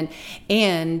component,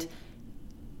 and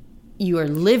you are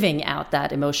living out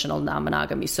that emotional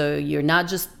non-monogamy. So you're not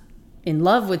just in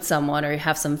love with someone or you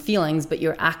have some feelings, but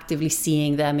you're actively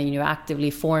seeing them and you're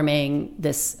actively forming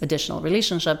this additional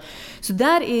relationship. So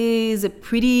that is a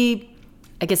pretty,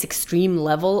 I guess, extreme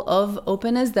level of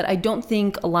openness that I don't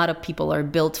think a lot of people are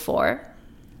built for.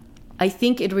 I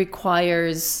think it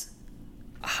requires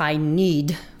a high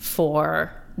need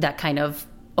for that kind of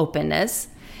openness.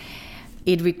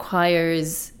 It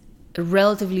requires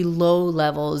relatively low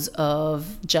levels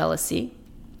of jealousy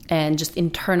and just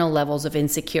internal levels of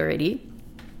insecurity.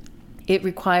 It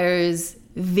requires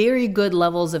very good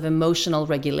levels of emotional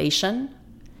regulation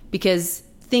because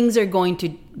things are going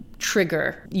to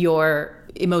trigger your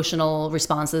emotional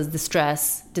responses,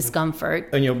 distress, discomfort.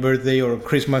 On your birthday or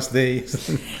Christmas Day.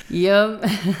 Yep.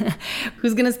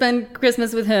 Who's going to spend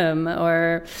Christmas with him?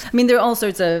 There are all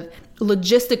sorts of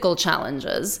logistical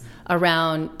challenges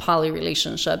around poly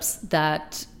relationships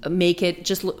that make it,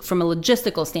 just from a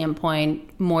logistical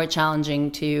standpoint, more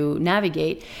challenging to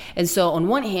navigate. And so on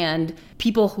one hand,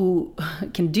 people who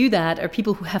can do that are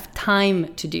people who have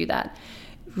time to do that.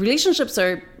 Relationships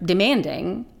are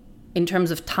demanding in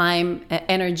terms of time,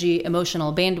 energy,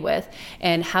 emotional bandwidth,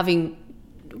 and having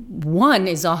one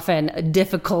is often a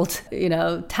difficult,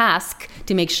 task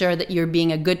to make sure that you're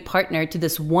being a good partner to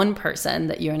this one person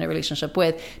that you're in a relationship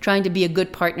with. Trying to be a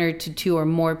good partner to two or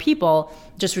more people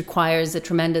just requires a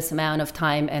tremendous amount of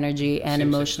time, energy, and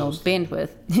emotional bandwidth.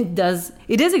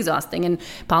 It is exhausting. And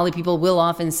poly people will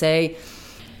often say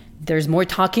there's more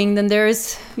talking than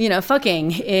there's,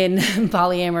 fucking in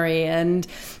polyamory. And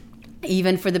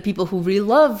even for the people who really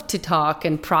love to talk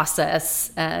and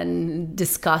process and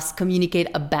discuss, communicate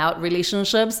about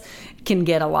relationships, can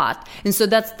get a lot. And so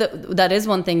that is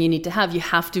one thing you need to have. You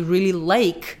have to really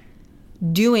like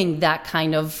doing that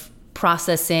kind of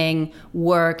processing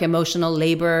work, emotional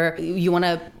labor. You want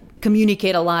to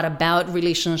communicate a lot about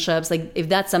relationships. Like if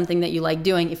that's something that you like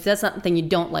doing, if that's something you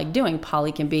don't like doing,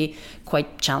 poly can be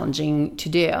quite challenging to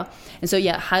do. And so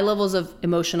high levels of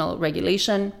emotional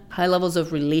regulation, high levels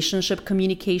of relationship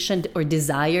communication or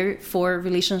desire for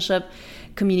relationship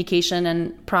communication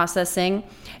and processing,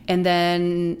 and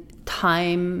then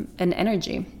time and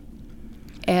energy.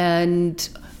 And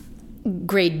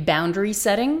great boundary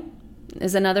setting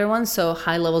is another one. So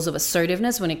high levels of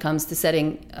assertiveness when it comes to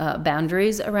setting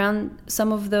boundaries around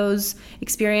some of those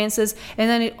experiences. And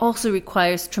then it also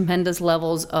requires tremendous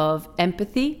levels of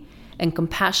empathy and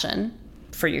compassion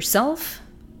for yourself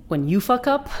when you fuck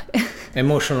up.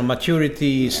 Emotional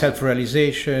maturity,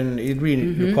 self-realization, it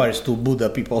really requires two Buddha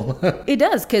people. It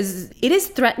does, because it is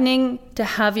threatening to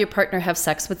have your partner have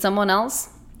sex with someone else.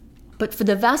 But for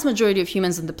the vast majority of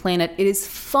humans on the planet, it is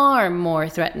far more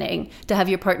threatening to have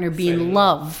your partner be in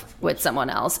love with someone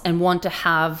else and want to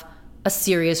have a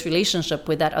serious relationship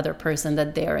with that other person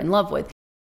that they're in love with.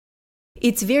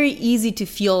 It's very easy to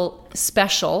feel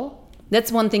special.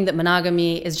 That's one thing that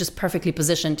monogamy is just perfectly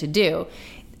positioned to do.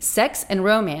 Sex and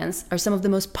romance are some of the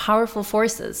most powerful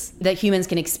forces that humans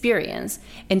can experience.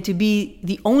 And to be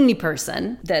the only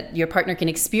person that your partner can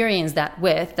experience that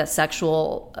with, that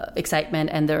sexual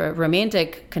excitement and the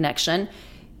romantic connection,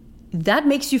 that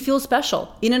makes you feel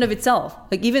special in and of itself.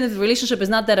 Like even if the relationship is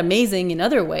not that amazing in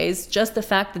other ways, just the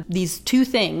fact that these two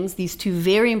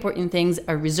very important things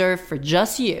are reserved for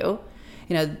just you,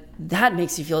 that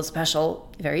makes you feel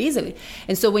special very easily.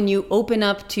 And so when you open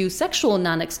up to sexual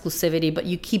non-exclusivity, but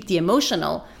you keep the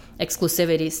emotional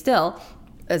exclusivity still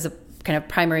as a kind of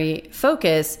primary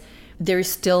focus, there's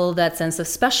still that sense of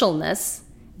specialness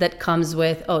that comes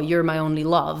with, oh, you're my only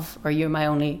love or you're my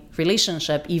only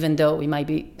relationship, even though we might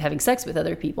be having sex with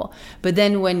other people. But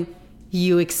then when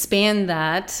you expand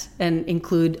that and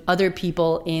include other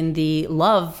people in the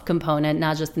love component,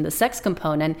 not just in the sex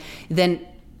component, then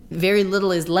very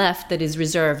little is left that is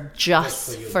reserved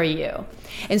just for you.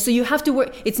 And so you have to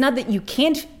work. It's not that you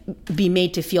can't be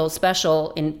made to feel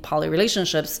special in poly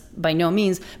relationships, by no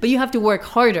means, but you have to work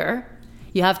harder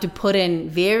You have to put in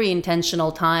very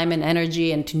intentional time and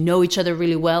energy and to know each other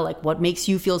really well, like what makes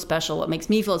you feel special, what makes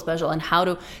me feel special, and how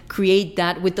to create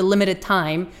that with the limited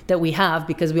time that we have,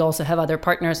 because we also have other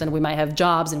partners and we might have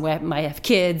jobs and we might have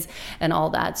kids and all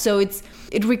that. So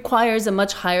it requires a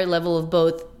much higher level of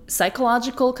both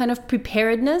psychological kind of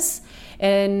preparedness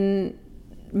and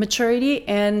maturity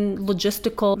and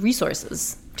logistical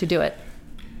resources to do it.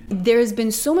 There has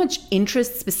been so much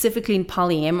interest specifically in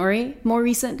polyamory more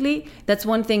recently. That's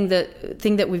one thing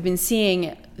that we've been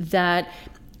seeing, that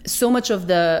so much of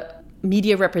the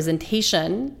media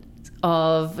representation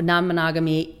of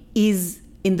non-monogamy is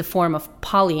in the form of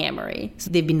polyamory.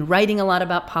 So they've been writing a lot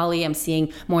about poly. I'm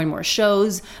seeing more and more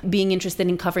shows being interested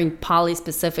in covering poly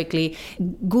specifically.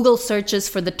 Google searches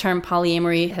for the term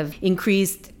polyamory have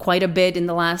increased quite a bit in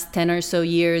the last 10 or so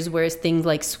years, whereas things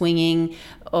like swinging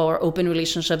or open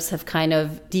relationships have kind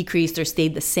of decreased or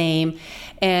stayed the same.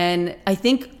 And I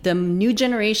think the new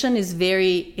generation is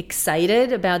very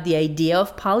excited about the idea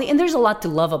of poly. And there's a lot to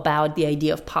love about the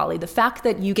idea of poly. The fact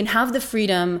that you can have the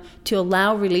freedom to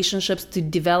allow relationships to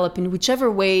develop in whichever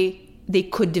way they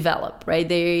could develop, right?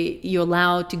 You're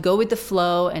allowed to go with the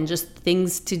flow and just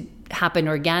things to happen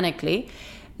organically.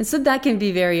 And so that can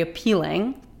be very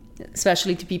appealing,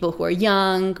 especially to people who are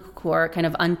young, who are kind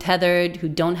of untethered, who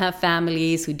don't have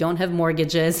families, who don't have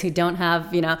mortgages, who don't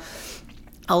have,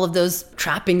 all of those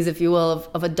trappings, if you will,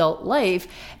 of adult life.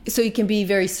 So it can be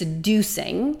very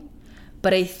seducing.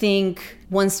 But I think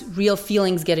once real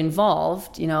feelings get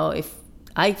involved, if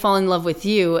I fall in love with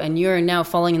you and you're now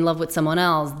falling in love with someone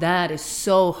else, that is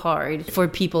so hard for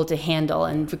people to handle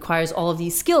and requires all of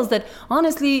these skills that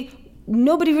honestly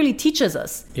nobody really teaches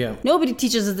us. Yeah. Nobody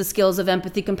teaches us the skills of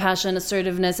empathy, compassion,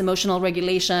 assertiveness, emotional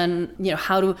regulation,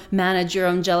 how to manage your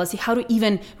own jealousy, how to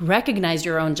even recognize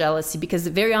your own jealousy, because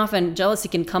very often jealousy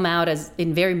can come out as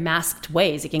in very masked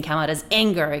ways. It can come out as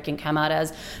anger, it can come out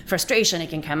as frustration, it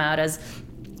can come out as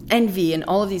envy, and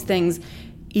all of these things.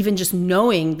 Even just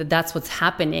knowing that that's what's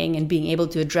happening and being able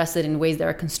to address it in ways that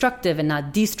are constructive and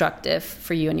not destructive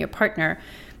for you and your partner,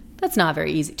 that's not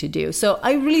very easy to do. So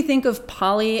I really think of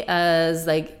poly as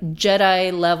like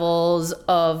Jedi levels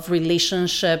of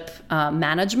relationship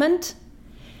management,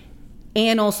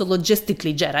 and also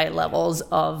logistically Jedi levels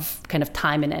of kind of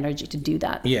time and energy to do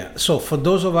that. Yeah. So for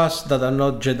those of us that are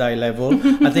not Jedi level,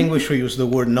 I think we should use the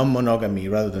word non-monogamy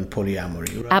rather than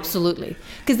polyamory. Right? Absolutely.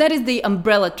 Because that is the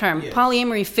umbrella term. Yes.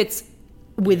 Polyamory fits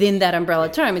within that umbrella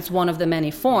term. It's one of the many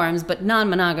forms, but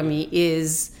non-monogamy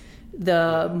is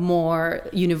the more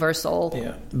universal.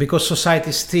 Yeah, because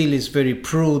society still is very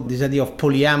prude. This idea of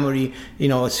polyamory,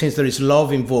 since there is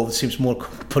love involved, seems more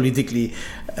politically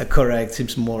correct,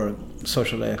 seems more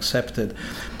socially accepted.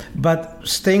 But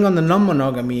staying on the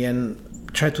non-monogamy and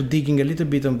try to digging a little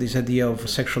bit on this idea of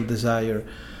sexual desire,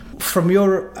 from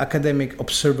your academic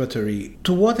observatory,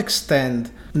 to what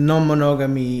extent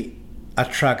non-monogamy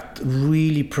attract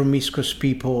really promiscuous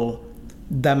people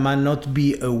that might not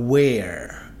be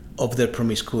aware of their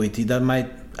promiscuity, that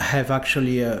might have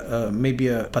actually maybe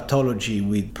a pathology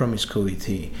with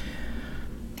promiscuity?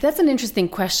 That's an interesting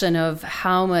question of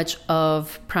how much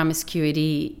of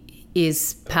promiscuity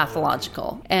is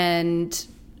pathological. And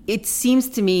it seems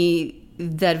to me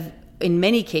that in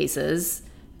many cases,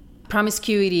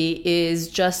 promiscuity is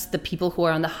just the people who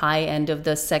are on the high end of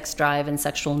the sex drive and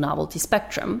sexual novelty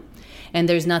spectrum. And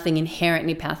there's nothing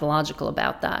inherently pathological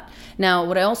about that. Now,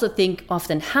 what I also think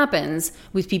often happens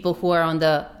with people who are on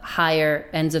the higher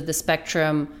ends of the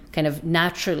spectrum kind of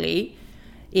naturally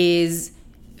is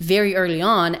very early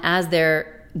on, as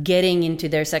they're getting into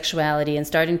their sexuality and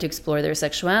starting to explore their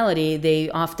sexuality, they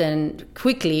often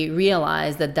quickly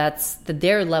realize that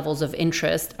their levels of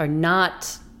interest are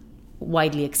not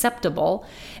widely acceptable.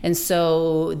 And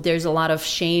so there's a lot of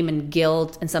shame and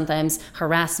guilt and sometimes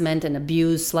harassment and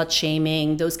abuse, slut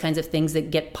shaming, those kinds of things that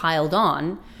get piled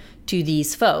on to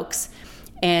these folks.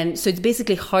 And so it's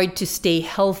basically hard to stay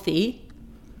healthy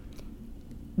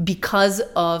because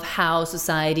of how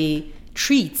society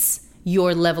treats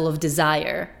your level of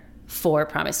desire for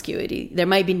promiscuity. There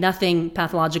might be nothing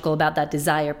pathological about that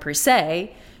desire per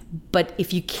se, but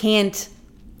if you can't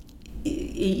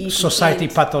society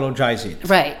pathologize it.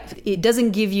 Right. It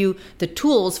doesn't give you the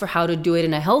tools for how to do it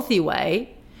in a healthy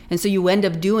way. And so you end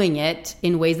up doing it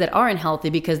in ways that aren't healthy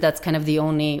because that's kind of the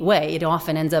only way. It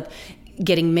often ends up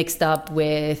getting mixed up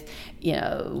with,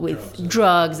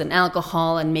 drugs and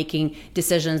alcohol and making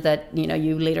decisions that,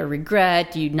 you later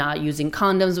regret. You not using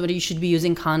condoms when you should be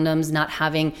using condoms, not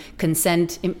having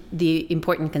consent, the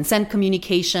important consent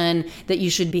communication that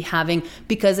you should be having.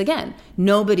 Because again,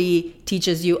 nobody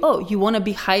teaches you, you want to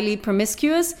be highly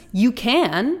promiscuous? You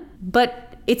can,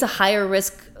 but it's a higher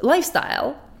risk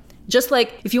lifestyle. Just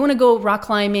like if you want to go rock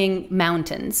climbing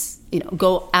mountains,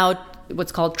 go out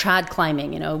what's called trad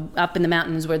climbing, up in the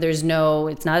mountains where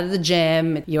it's not at the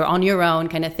gym, you're on your own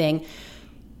kind of thing.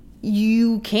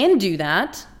 You can do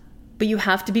that, but you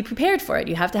have to be prepared for it.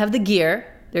 You have to have the gear.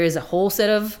 There is a whole set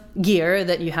of gear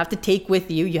that you have to take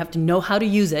with you. You have to know how to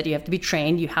use it. You have to be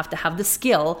trained. You have to have the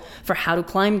skill for how to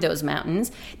climb those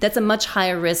mountains. That's a much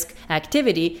higher risk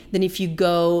activity than if you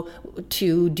go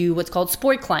to do what's called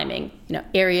sport climbing,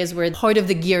 areas where part of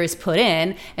the gear is put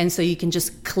in, and so you can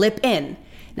just clip in.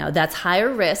 Now, that's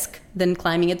higher risk than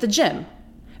climbing at the gym.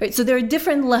 Right? So there are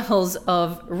different levels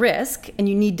of risk, and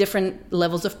you need different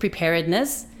levels of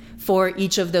preparedness for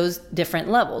each of those different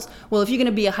levels. Well, if you're going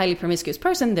to be a highly promiscuous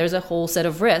person, there's a whole set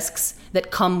of risks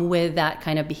that come with that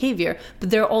kind of behavior.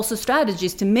 But there are also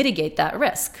strategies to mitigate that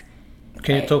risk.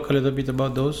 Can you talk a little bit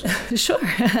about those? Sure.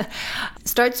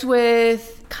 Starts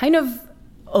with kind of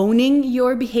owning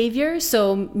your behavior.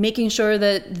 So making sure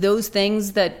that those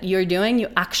things that you're doing, you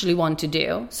actually want to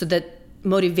do. So that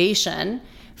motivation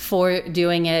for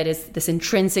doing it is this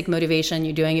intrinsic motivation.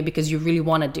 You're doing it because you really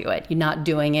want to do it. You're not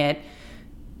doing it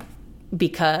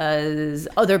because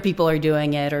other people are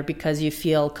doing it, or because you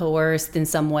feel coerced in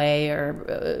some way,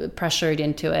 or pressured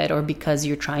into it, or because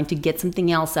you're trying to get something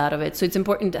else out of it. So it's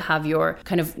important to have your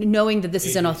kind of knowing that this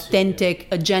is an authentic,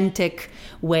 agentic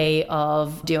way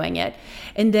of doing it.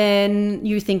 And then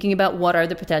you're thinking about what are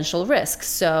the potential risks.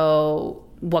 So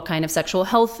what kind of sexual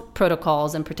health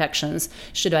protocols and protections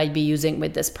should I be using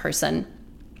with this person?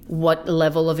 What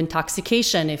level of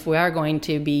intoxication, if we are going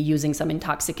to be using some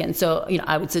intoxicant. So,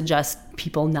 I would suggest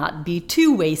people not be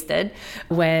too wasted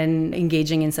when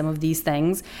engaging in some of these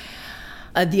things.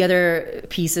 The other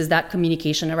piece is that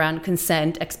communication around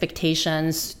consent,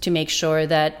 expectations, to make sure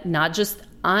that not just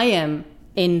I am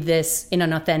in this in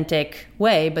an authentic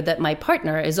way, but that my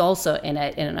partner is also in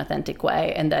it in an authentic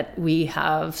way, and that we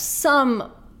have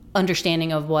some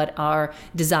understanding of what our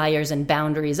desires and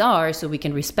boundaries are, so we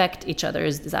can respect each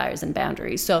other's desires and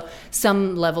boundaries. So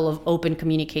some level of open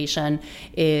communication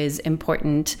is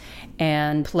important.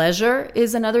 And pleasure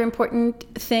is another important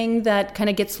thing that kind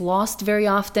of gets lost very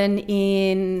often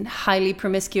in highly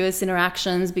promiscuous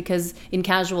interactions, because in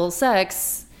casual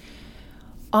sex,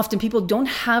 often people don't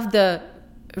have the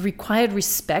required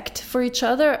respect for each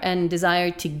other and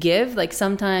desire to give. Like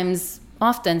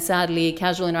often, sadly,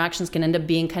 casual interactions can end up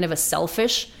being kind of a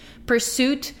selfish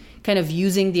pursuit, kind of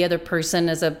using the other person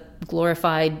as a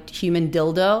glorified human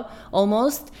dildo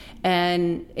almost.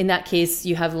 And in that case,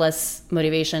 you have less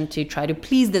motivation to try to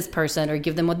please this person or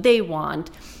give them what they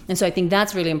want. And so I think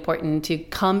that's really important, to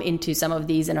come into some of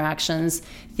these interactions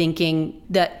thinking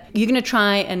that you're going to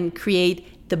try and create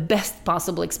the best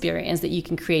possible experience that you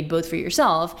can create, both for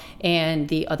yourself and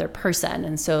the other person.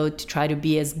 And so to try to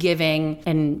be as giving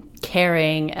and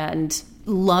caring and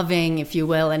loving, if you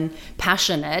will, and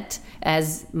passionate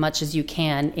as much as you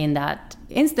can in that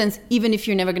instance, even if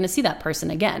you're never going to see that person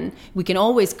again. We can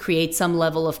always create some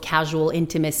level of casual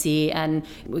intimacy, and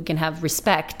we can have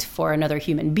respect for another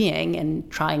human being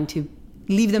and trying to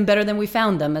leave them better than we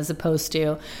found them, as opposed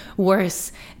to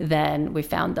worse than we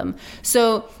found them.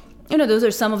 So those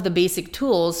are some of the basic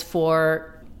tools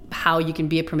for how you can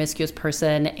be a promiscuous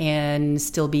person and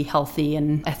still be healthy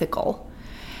and ethical.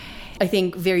 I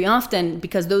think very often,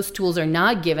 because those tools are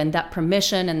not given, that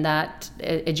permission and that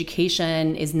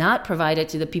education is not provided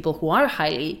to the people who are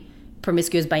highly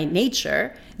promiscuous by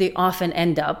nature, they often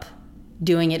end up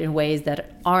doing it in ways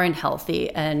that aren't healthy,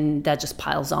 and that just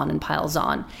piles on and piles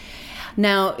on.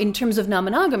 Now, in terms of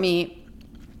non-monogamy,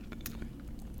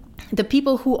 the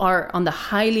people who are on the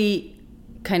highly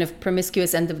kind of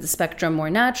promiscuous end of the spectrum more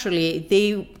naturally,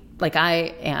 they, like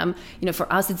I am,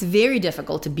 for us, it's very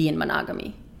difficult to be in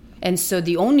monogamy. And so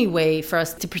the only way for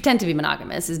us to pretend to be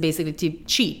monogamous is basically to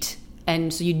cheat.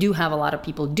 And so you do have a lot of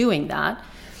people doing that.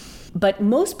 But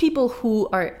most people who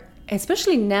are,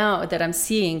 especially now that I'm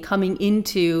seeing coming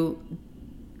into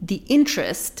the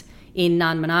interest in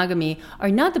non-monogamy,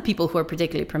 are not the people who are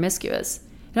particularly promiscuous.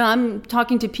 I'm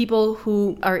talking to people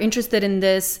who are interested in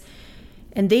this,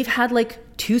 and they've had like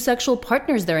 2 sexual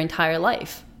partners their entire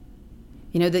life.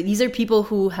 That these are people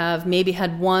who have maybe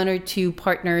had 1 or 2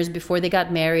 partners before they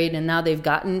got married, and now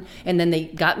and then they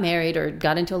got married or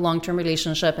got into a long-term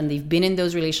relationship, and they've been in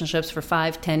those relationships for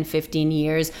 5, 10, 15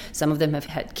 years. Some of them have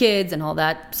had kids and all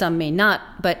that. Some may not,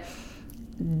 but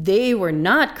they were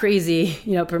not crazy,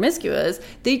 promiscuous.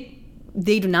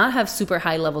 They do not have super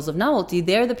high levels of novelty.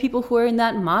 They're the people who are in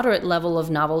that moderate level of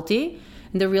novelty,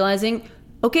 and they're realizing,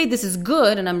 okay, this is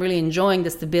good, and I'm really enjoying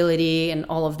the stability and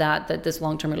all of that this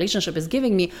long-term relationship is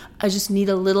giving me. I just need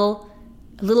a little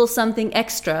a little something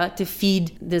extra to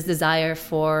feed this desire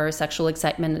for sexual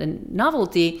excitement and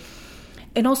novelty.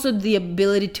 And also the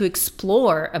ability to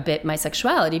explore a bit my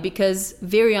sexuality, because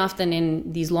very often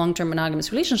in these long-term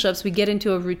monogamous relationships, we get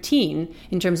into a routine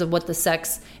in terms of what the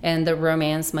sex and the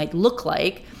romance might look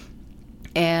like.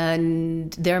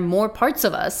 And there are more parts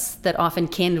of us that often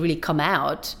can't really come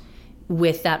out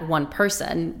with that one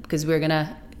person, because we're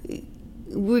gonna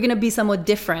be somewhat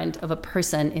different of a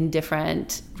person in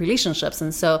different relationships.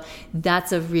 And so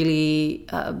that's a really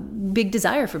big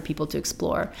desire for people to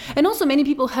explore. And also many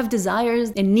people have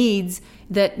desires and needs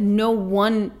that no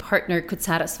one partner could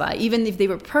satisfy, even if they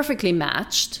were perfectly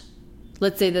matched.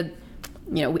 Let's say that,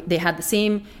 they had the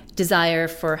same desire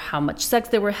for how much sex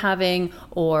they were having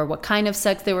or what kind of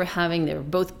sex they were having. They were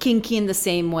both kinky in the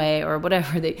same way or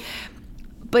whatever.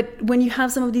 But when you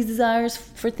have some of these desires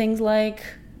for things like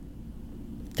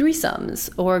threesomes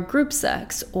or group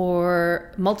sex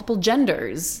or multiple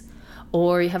genders,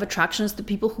 or you have attractions to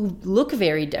people who look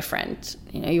very different.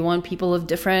 You want people of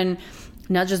different,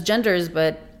 not just genders,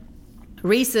 but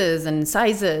races and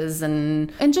sizes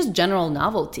and just general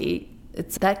novelty.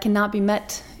 That cannot be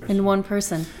met in one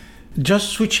person. Just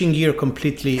switching gear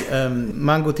completely,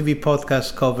 Mango TV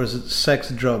podcast covers sex,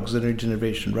 drugs, and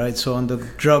regeneration, right? So on the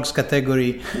drugs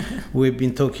category, we've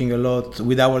been talking a lot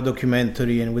with our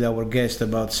documentary and with our guest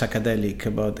about psychedelic,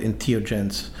 about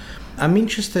entheogens. I'm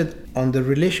interested on the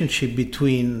relationship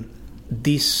between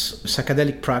this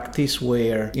psychedelic practice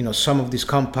where, some of this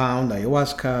compound,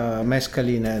 ayahuasca,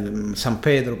 mescaline, San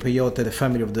Pedro, peyote, the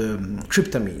family of the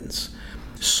tryptamines.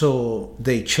 So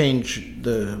they change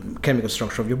the chemical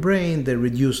structure of your brain. They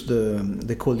reduce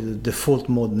they call it the default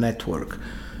mode network,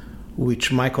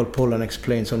 which Michael Pollan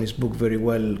explains on his book very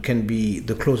well, can be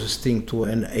the closest thing to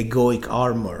an egoic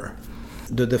armor.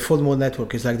 The default mode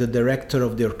network is like the director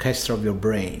of the orchestra of your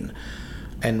brain.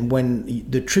 And when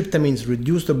the tryptamines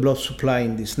reduce the blood supply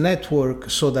in this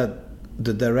network so that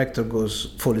the director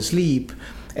fall asleep,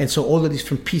 and so all the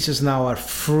different pieces now are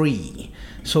free.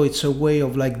 So it's a way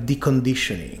of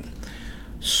deconditioning.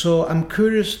 So I'm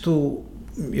curious to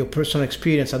your personal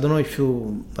experience. I don't know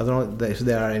if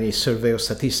there are any survey or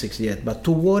statistics yet, but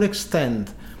to what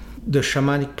extent the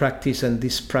shamanic practice and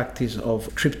this practice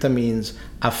of tryptamines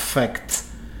affect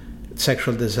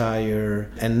sexual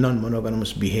desire and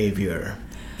non-monogamous behavior?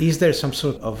 Is there some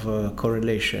sort of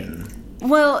correlation?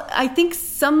 Well, I think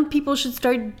some people should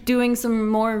start doing some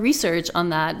more research on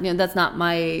that. That's not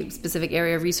my specific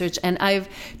area of research. And I've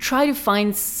tried to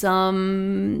find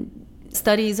some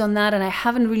studies on that, and I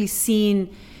haven't really seen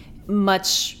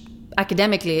much,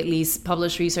 academically at least,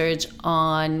 published research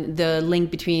on the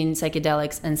link between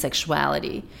psychedelics and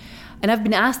sexuality. And I've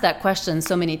been asked that question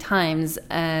so many times,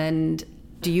 and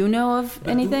do you know of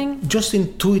anything? Just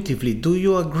intuitively, do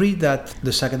you agree that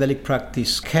the psychedelic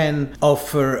practice can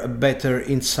offer a better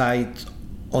insight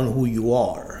on who you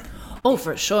are? Oh,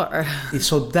 for sure.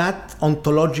 So that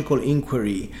ontological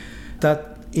inquiry,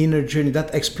 that inner journey, that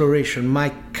exploration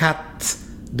might cut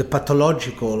the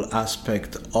pathological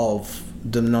aspect of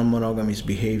the non-monogamous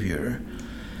behavior.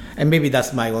 And maybe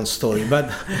that's my own story,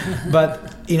 but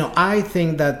I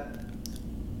think that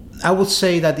I would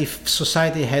say that if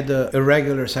society had a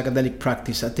regular psychedelic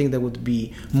practice, I think there would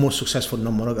be more successful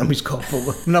non-monogamous couple.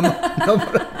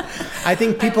 I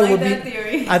think people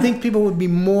I think people would be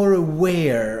more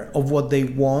aware of what they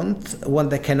want,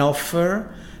 what they can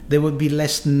offer. There would be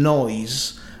less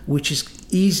noise, which is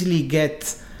easily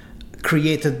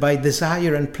created by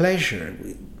desire and pleasure.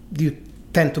 You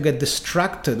tend to get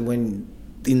distracted when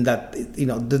in that,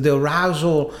 the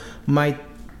arousal might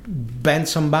bend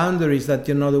some boundaries that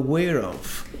you're not aware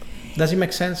of. Does it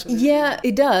make sense? Yeah,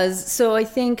 it does. So I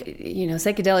think,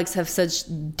 psychedelics have such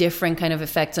different kind of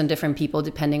effects on different people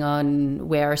depending on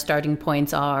where our starting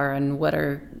points are and what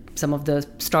are some of the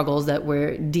struggles that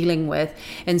we're dealing with.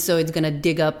 And so it's going to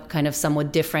dig up kind of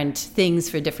somewhat different things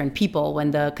for different people. When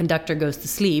the conductor goes to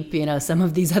sleep, some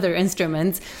of these other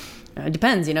instruments, it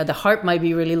depends, the harp might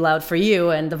be really loud for you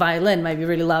and the violin might be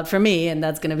really loud for me, and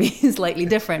that's going to be slightly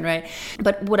different, right?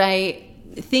 But what I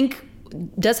think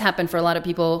does happen for a lot of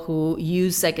people who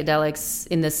use psychedelics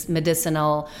in this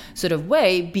medicinal sort of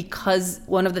way, because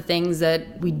one of the things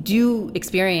that we do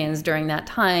experience during that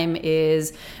time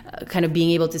is kind of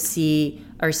being able to see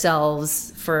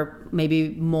ourselves for maybe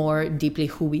more deeply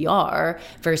who we are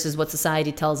versus what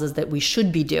society tells us that we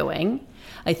should be doing.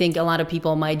 I think a lot of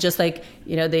people might just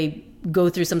they go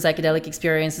through some psychedelic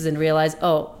experiences and realize,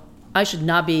 oh, I should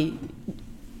not be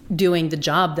doing the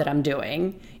job that I'm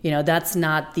doing. That's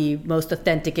not the most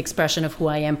authentic expression of who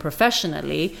I am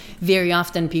professionally. Very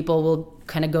often people will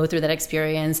kind of go through that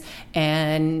experience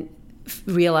and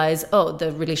realize, oh,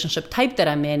 the relationship type that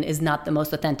I'm in is not the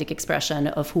most authentic expression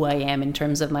of who I am in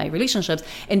terms of my relationships.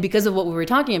 And because of what we were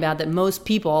talking about, that most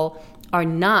people are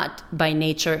not by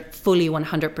nature fully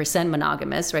 100%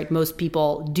 monogamous, right? Most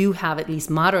people do have at least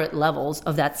moderate levels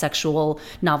of that sexual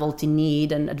novelty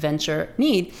need and adventure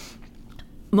need.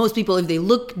 Most people, if they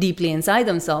look deeply inside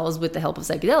themselves with the help of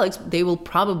psychedelics, they will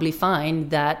probably find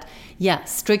that, yeah,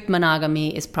 strict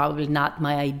monogamy is probably not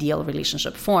my ideal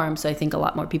relationship form. So I think a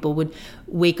lot more people would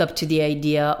wake up to the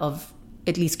idea of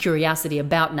at least curiosity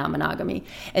about non-monogamy.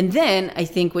 And then I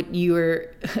think what you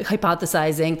were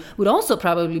hypothesizing would also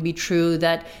probably be true,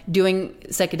 that doing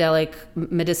psychedelic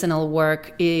medicinal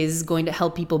work is going to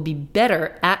help people be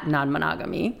better at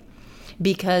non-monogamy,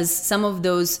 because some of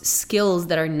those skills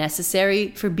that are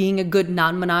necessary for being a good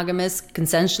non-monogamous,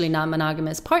 consensually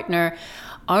non-monogamous partner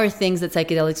are things that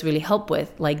psychedelics really help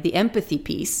with, like the empathy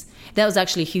piece. That was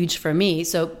actually huge for me.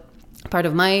 So part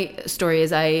of my story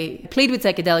is I played with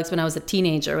psychedelics when I was a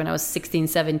teenager, when I was 16,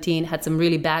 17, had some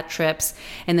really bad trips,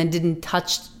 and then didn't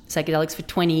touch psychedelics for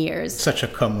 20 years. Such a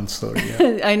common story.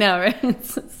 Yeah. I know, right?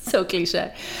 It's so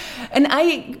cliche. And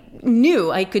I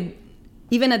knew I could,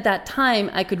 even at that time,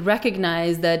 I could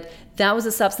recognize that that was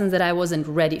a substance that I wasn't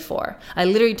ready for. I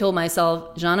literally told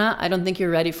myself, Jana, I don't think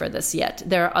you're ready for this yet.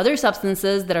 There are other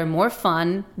substances that are more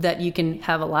fun, that you can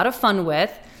have a lot of fun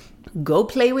with. Go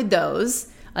play with those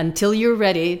until you're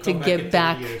ready to get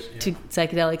back to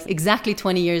psychedelics. Exactly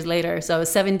 20 years later. So I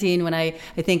was 17 when I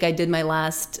think I did my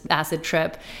last acid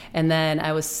trip. And then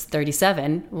I was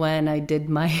 37 when I did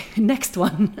my next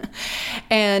one.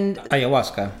 And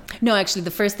ayahuasca. No, actually,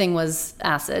 the first thing was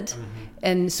acid. Mm-hmm.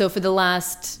 And so for the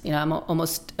last, I'm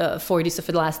almost 40. So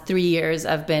for the last 3 years,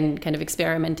 I've been kind of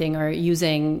experimenting or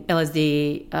using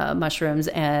LSD, mushrooms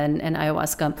and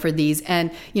ayahuasca for these.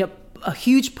 And, a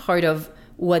huge part of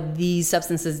what these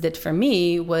substances did for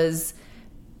me was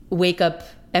wake up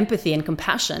empathy and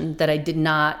compassion that I did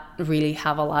not really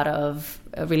have a lot of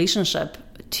relationship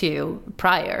to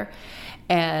prior.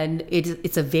 And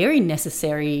it's a very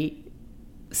necessary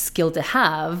skill to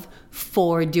have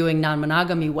for doing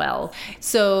non-monogamy well.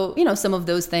 So, some of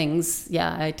those things,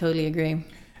 yeah, I totally agree.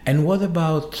 And what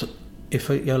about, if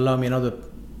you allow me another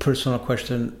personal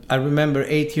question, I remember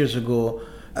 8 years ago,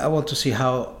 I want to see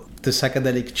how the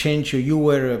psychedelic changed you. You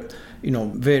were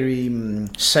very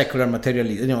secular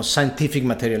materialist, scientific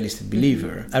materialistic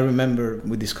believer. I remember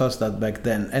we discussed that back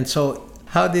then. And so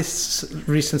how this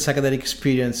recent psychedelic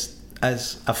experience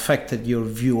has affected your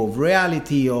view of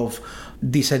reality, of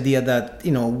this idea that,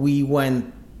 we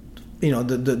went,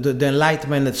 the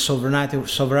enlightenment, that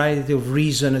sovereignty of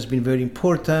reason has been very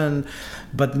important,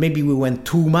 but maybe we went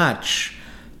too much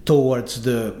towards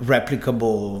the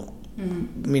replicable,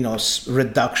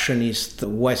 reductionist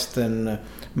Western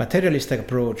materialistic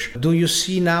approach. Do you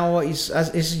see now, is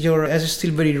it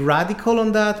still very radical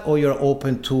on that, or you're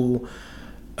open to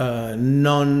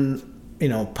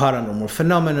paranormal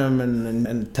phenomenon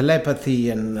and telepathy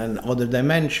and other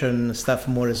dimension stuff,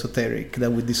 more esoteric,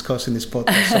 that we discuss in this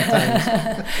podcast sometimes?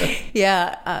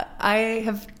 Yeah, I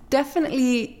have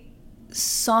definitely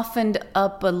softened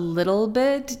up a little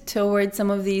bit towards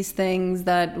some of these things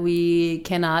that we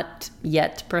cannot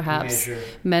yet perhaps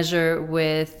measure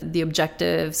with the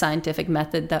objective scientific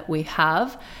method that we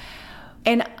have.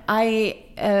 And I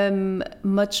am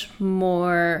much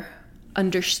more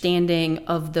understanding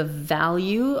of the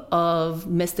value of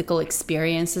mystical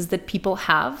experiences that people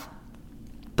have.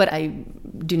 But I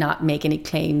do not make any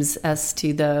claims as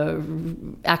to the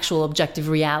actual objective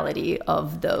reality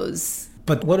of those.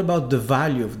 But what about the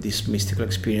value of this mystical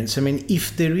experience? I mean,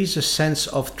 if there is a sense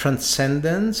of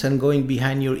transcendence and going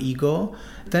behind your ego,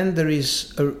 then there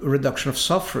is a reduction of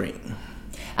suffering.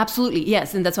 Absolutely,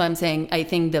 yes. And that's why I'm saying I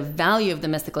think the value of the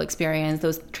mystical experience,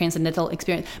 those transcendental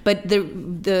experience, but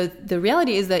the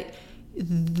reality is that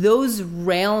those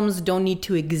realms don't need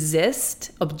to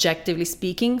exist, objectively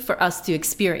speaking, for us to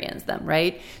experience them,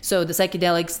 right? So the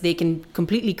psychedelics, they can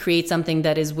completely create something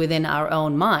that is within our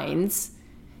own minds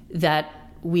that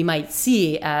we might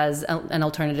see as an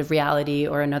alternative reality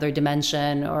or another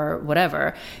dimension or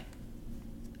whatever.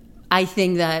 I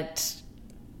think that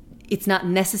it's not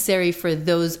necessary for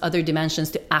those other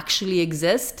dimensions to actually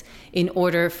exist in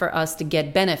order for us to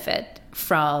get benefit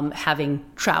from having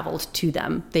traveled to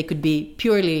them. They could be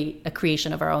purely a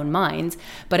creation of our own minds,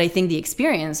 but I think the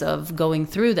experience of going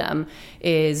through them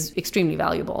is extremely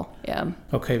valuable. Yeah.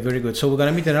 Okay, very good. So we're going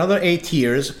to meet in another 8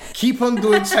 years. Keep on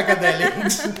doing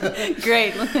psychedelics.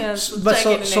 Great. But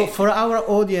so for our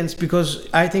audience, because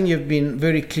I think you've been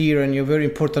very clear and you're a very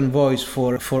important voice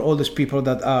for all these people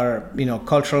that are,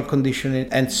 cultural conditioning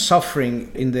and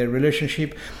suffering in their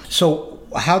relationship. So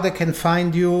how they can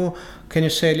find you. Can you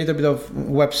say a little bit of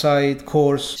website,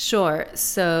 course? Sure.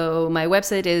 So my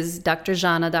website is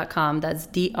drzhana.com. That's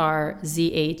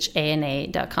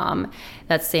DRZHANA.com.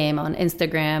 That's same on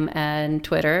Instagram and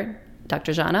Twitter,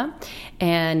 Dr. Jhana.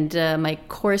 And my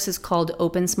course is called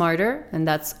Open Smarter, and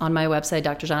that's on my website,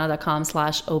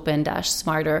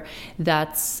 drjhana.com/open-smarter.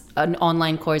 That's an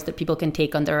online course that people can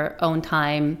take on their own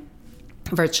time,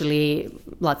 virtually.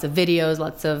 Lots of videos,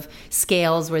 lots of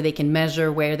scales where they can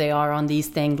measure where they are on these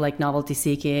things like novelty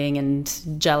seeking and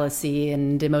jealousy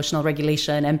and emotional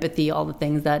regulation, empathy, all the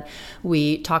things that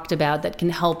we talked about that can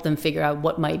help them figure out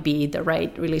what might be the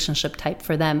right relationship type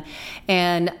for them.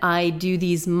 And I do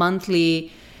these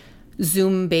monthly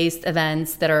Zoom-based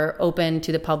events that are open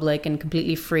to the public and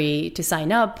completely free to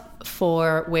sign up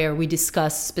for, where we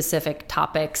discuss specific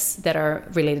topics that are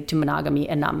related to monogamy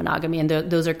and non-monogamy. And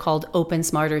those are called Open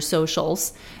Smarter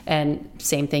Socials. And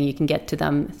same thing, you can get to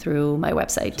them through my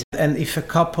website. And if a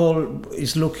couple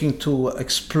is looking to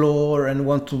explore and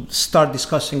want to start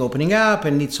discussing opening up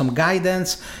and need some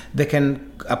guidance, they can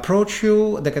approach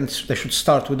you. They should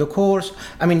start with the course.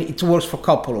 I mean, it works for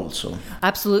couple also.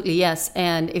 Absolutely, yes.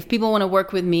 And if people want to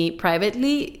work with me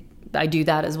privately, I do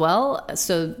that as well.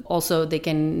 So also they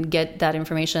can get that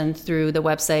information through the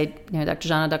website,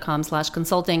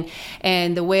 drjhana.com/consulting.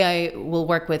 And the way I will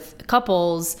work with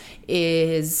couples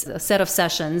is a set of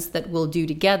sessions that we'll do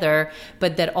together,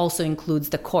 but that also includes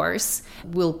the course.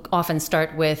 We'll often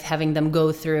start with having them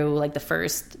go through like the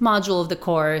first module of the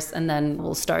course, and then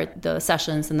we'll start the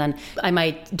sessions. And then I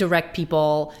might direct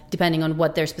people, depending on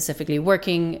what they're specifically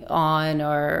working on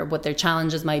or what their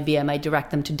challenges might be, I might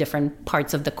direct them to different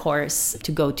parts of the course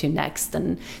to go to next.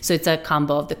 And so it's a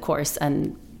combo of the course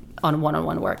and on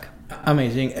one-on-one work.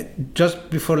 Amazing. Just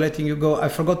before letting you go, I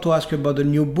forgot to ask you about the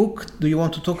new book. Do you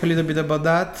want to talk a little bit about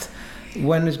that?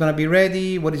 When it's going to be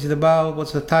ready? What is it about?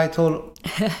 What's the title?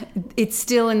 It's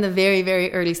still in the very,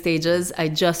 very early stages. I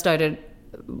just started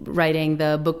writing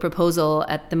the book proposal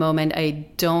at the moment. I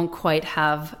don't quite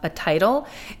have a title.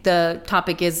 The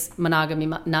topic is monogamy,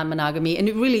 non-monogamy, and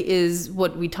it really is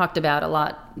what we talked about a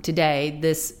lot today,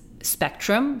 this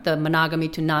spectrum, the monogamy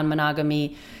to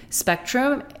non-monogamy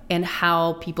spectrum, and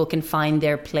how people can find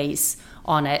their place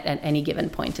on it at any given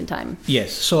point in time.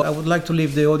 Yes. So I would like to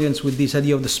leave the audience with this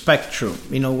idea of the spectrum.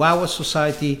 You know, our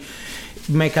society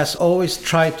make us always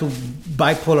try to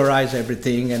bipolarize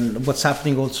everything, and what's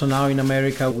happening also now in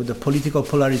America with the political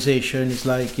polarization is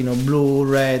like, you know, blue,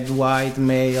 red, white,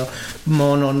 male,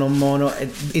 mono, no mono.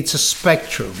 It's a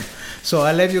spectrum. So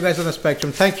I leave you guys on the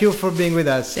spectrum. Thank you for being with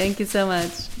us. Thank you so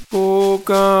much.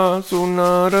 Koka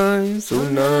sunarai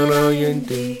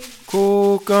sunarayente.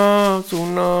 Koka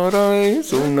sunarai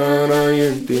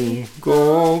sunarayente.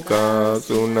 Koka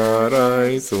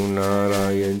sunarai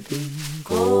sunarayente.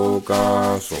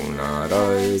 Koka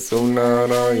sunarai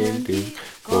sunarayente.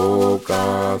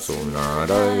 Koka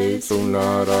sunarai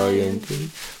sunarayente.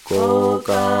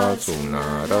 Koka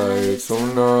sunarai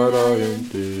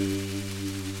sunarayente.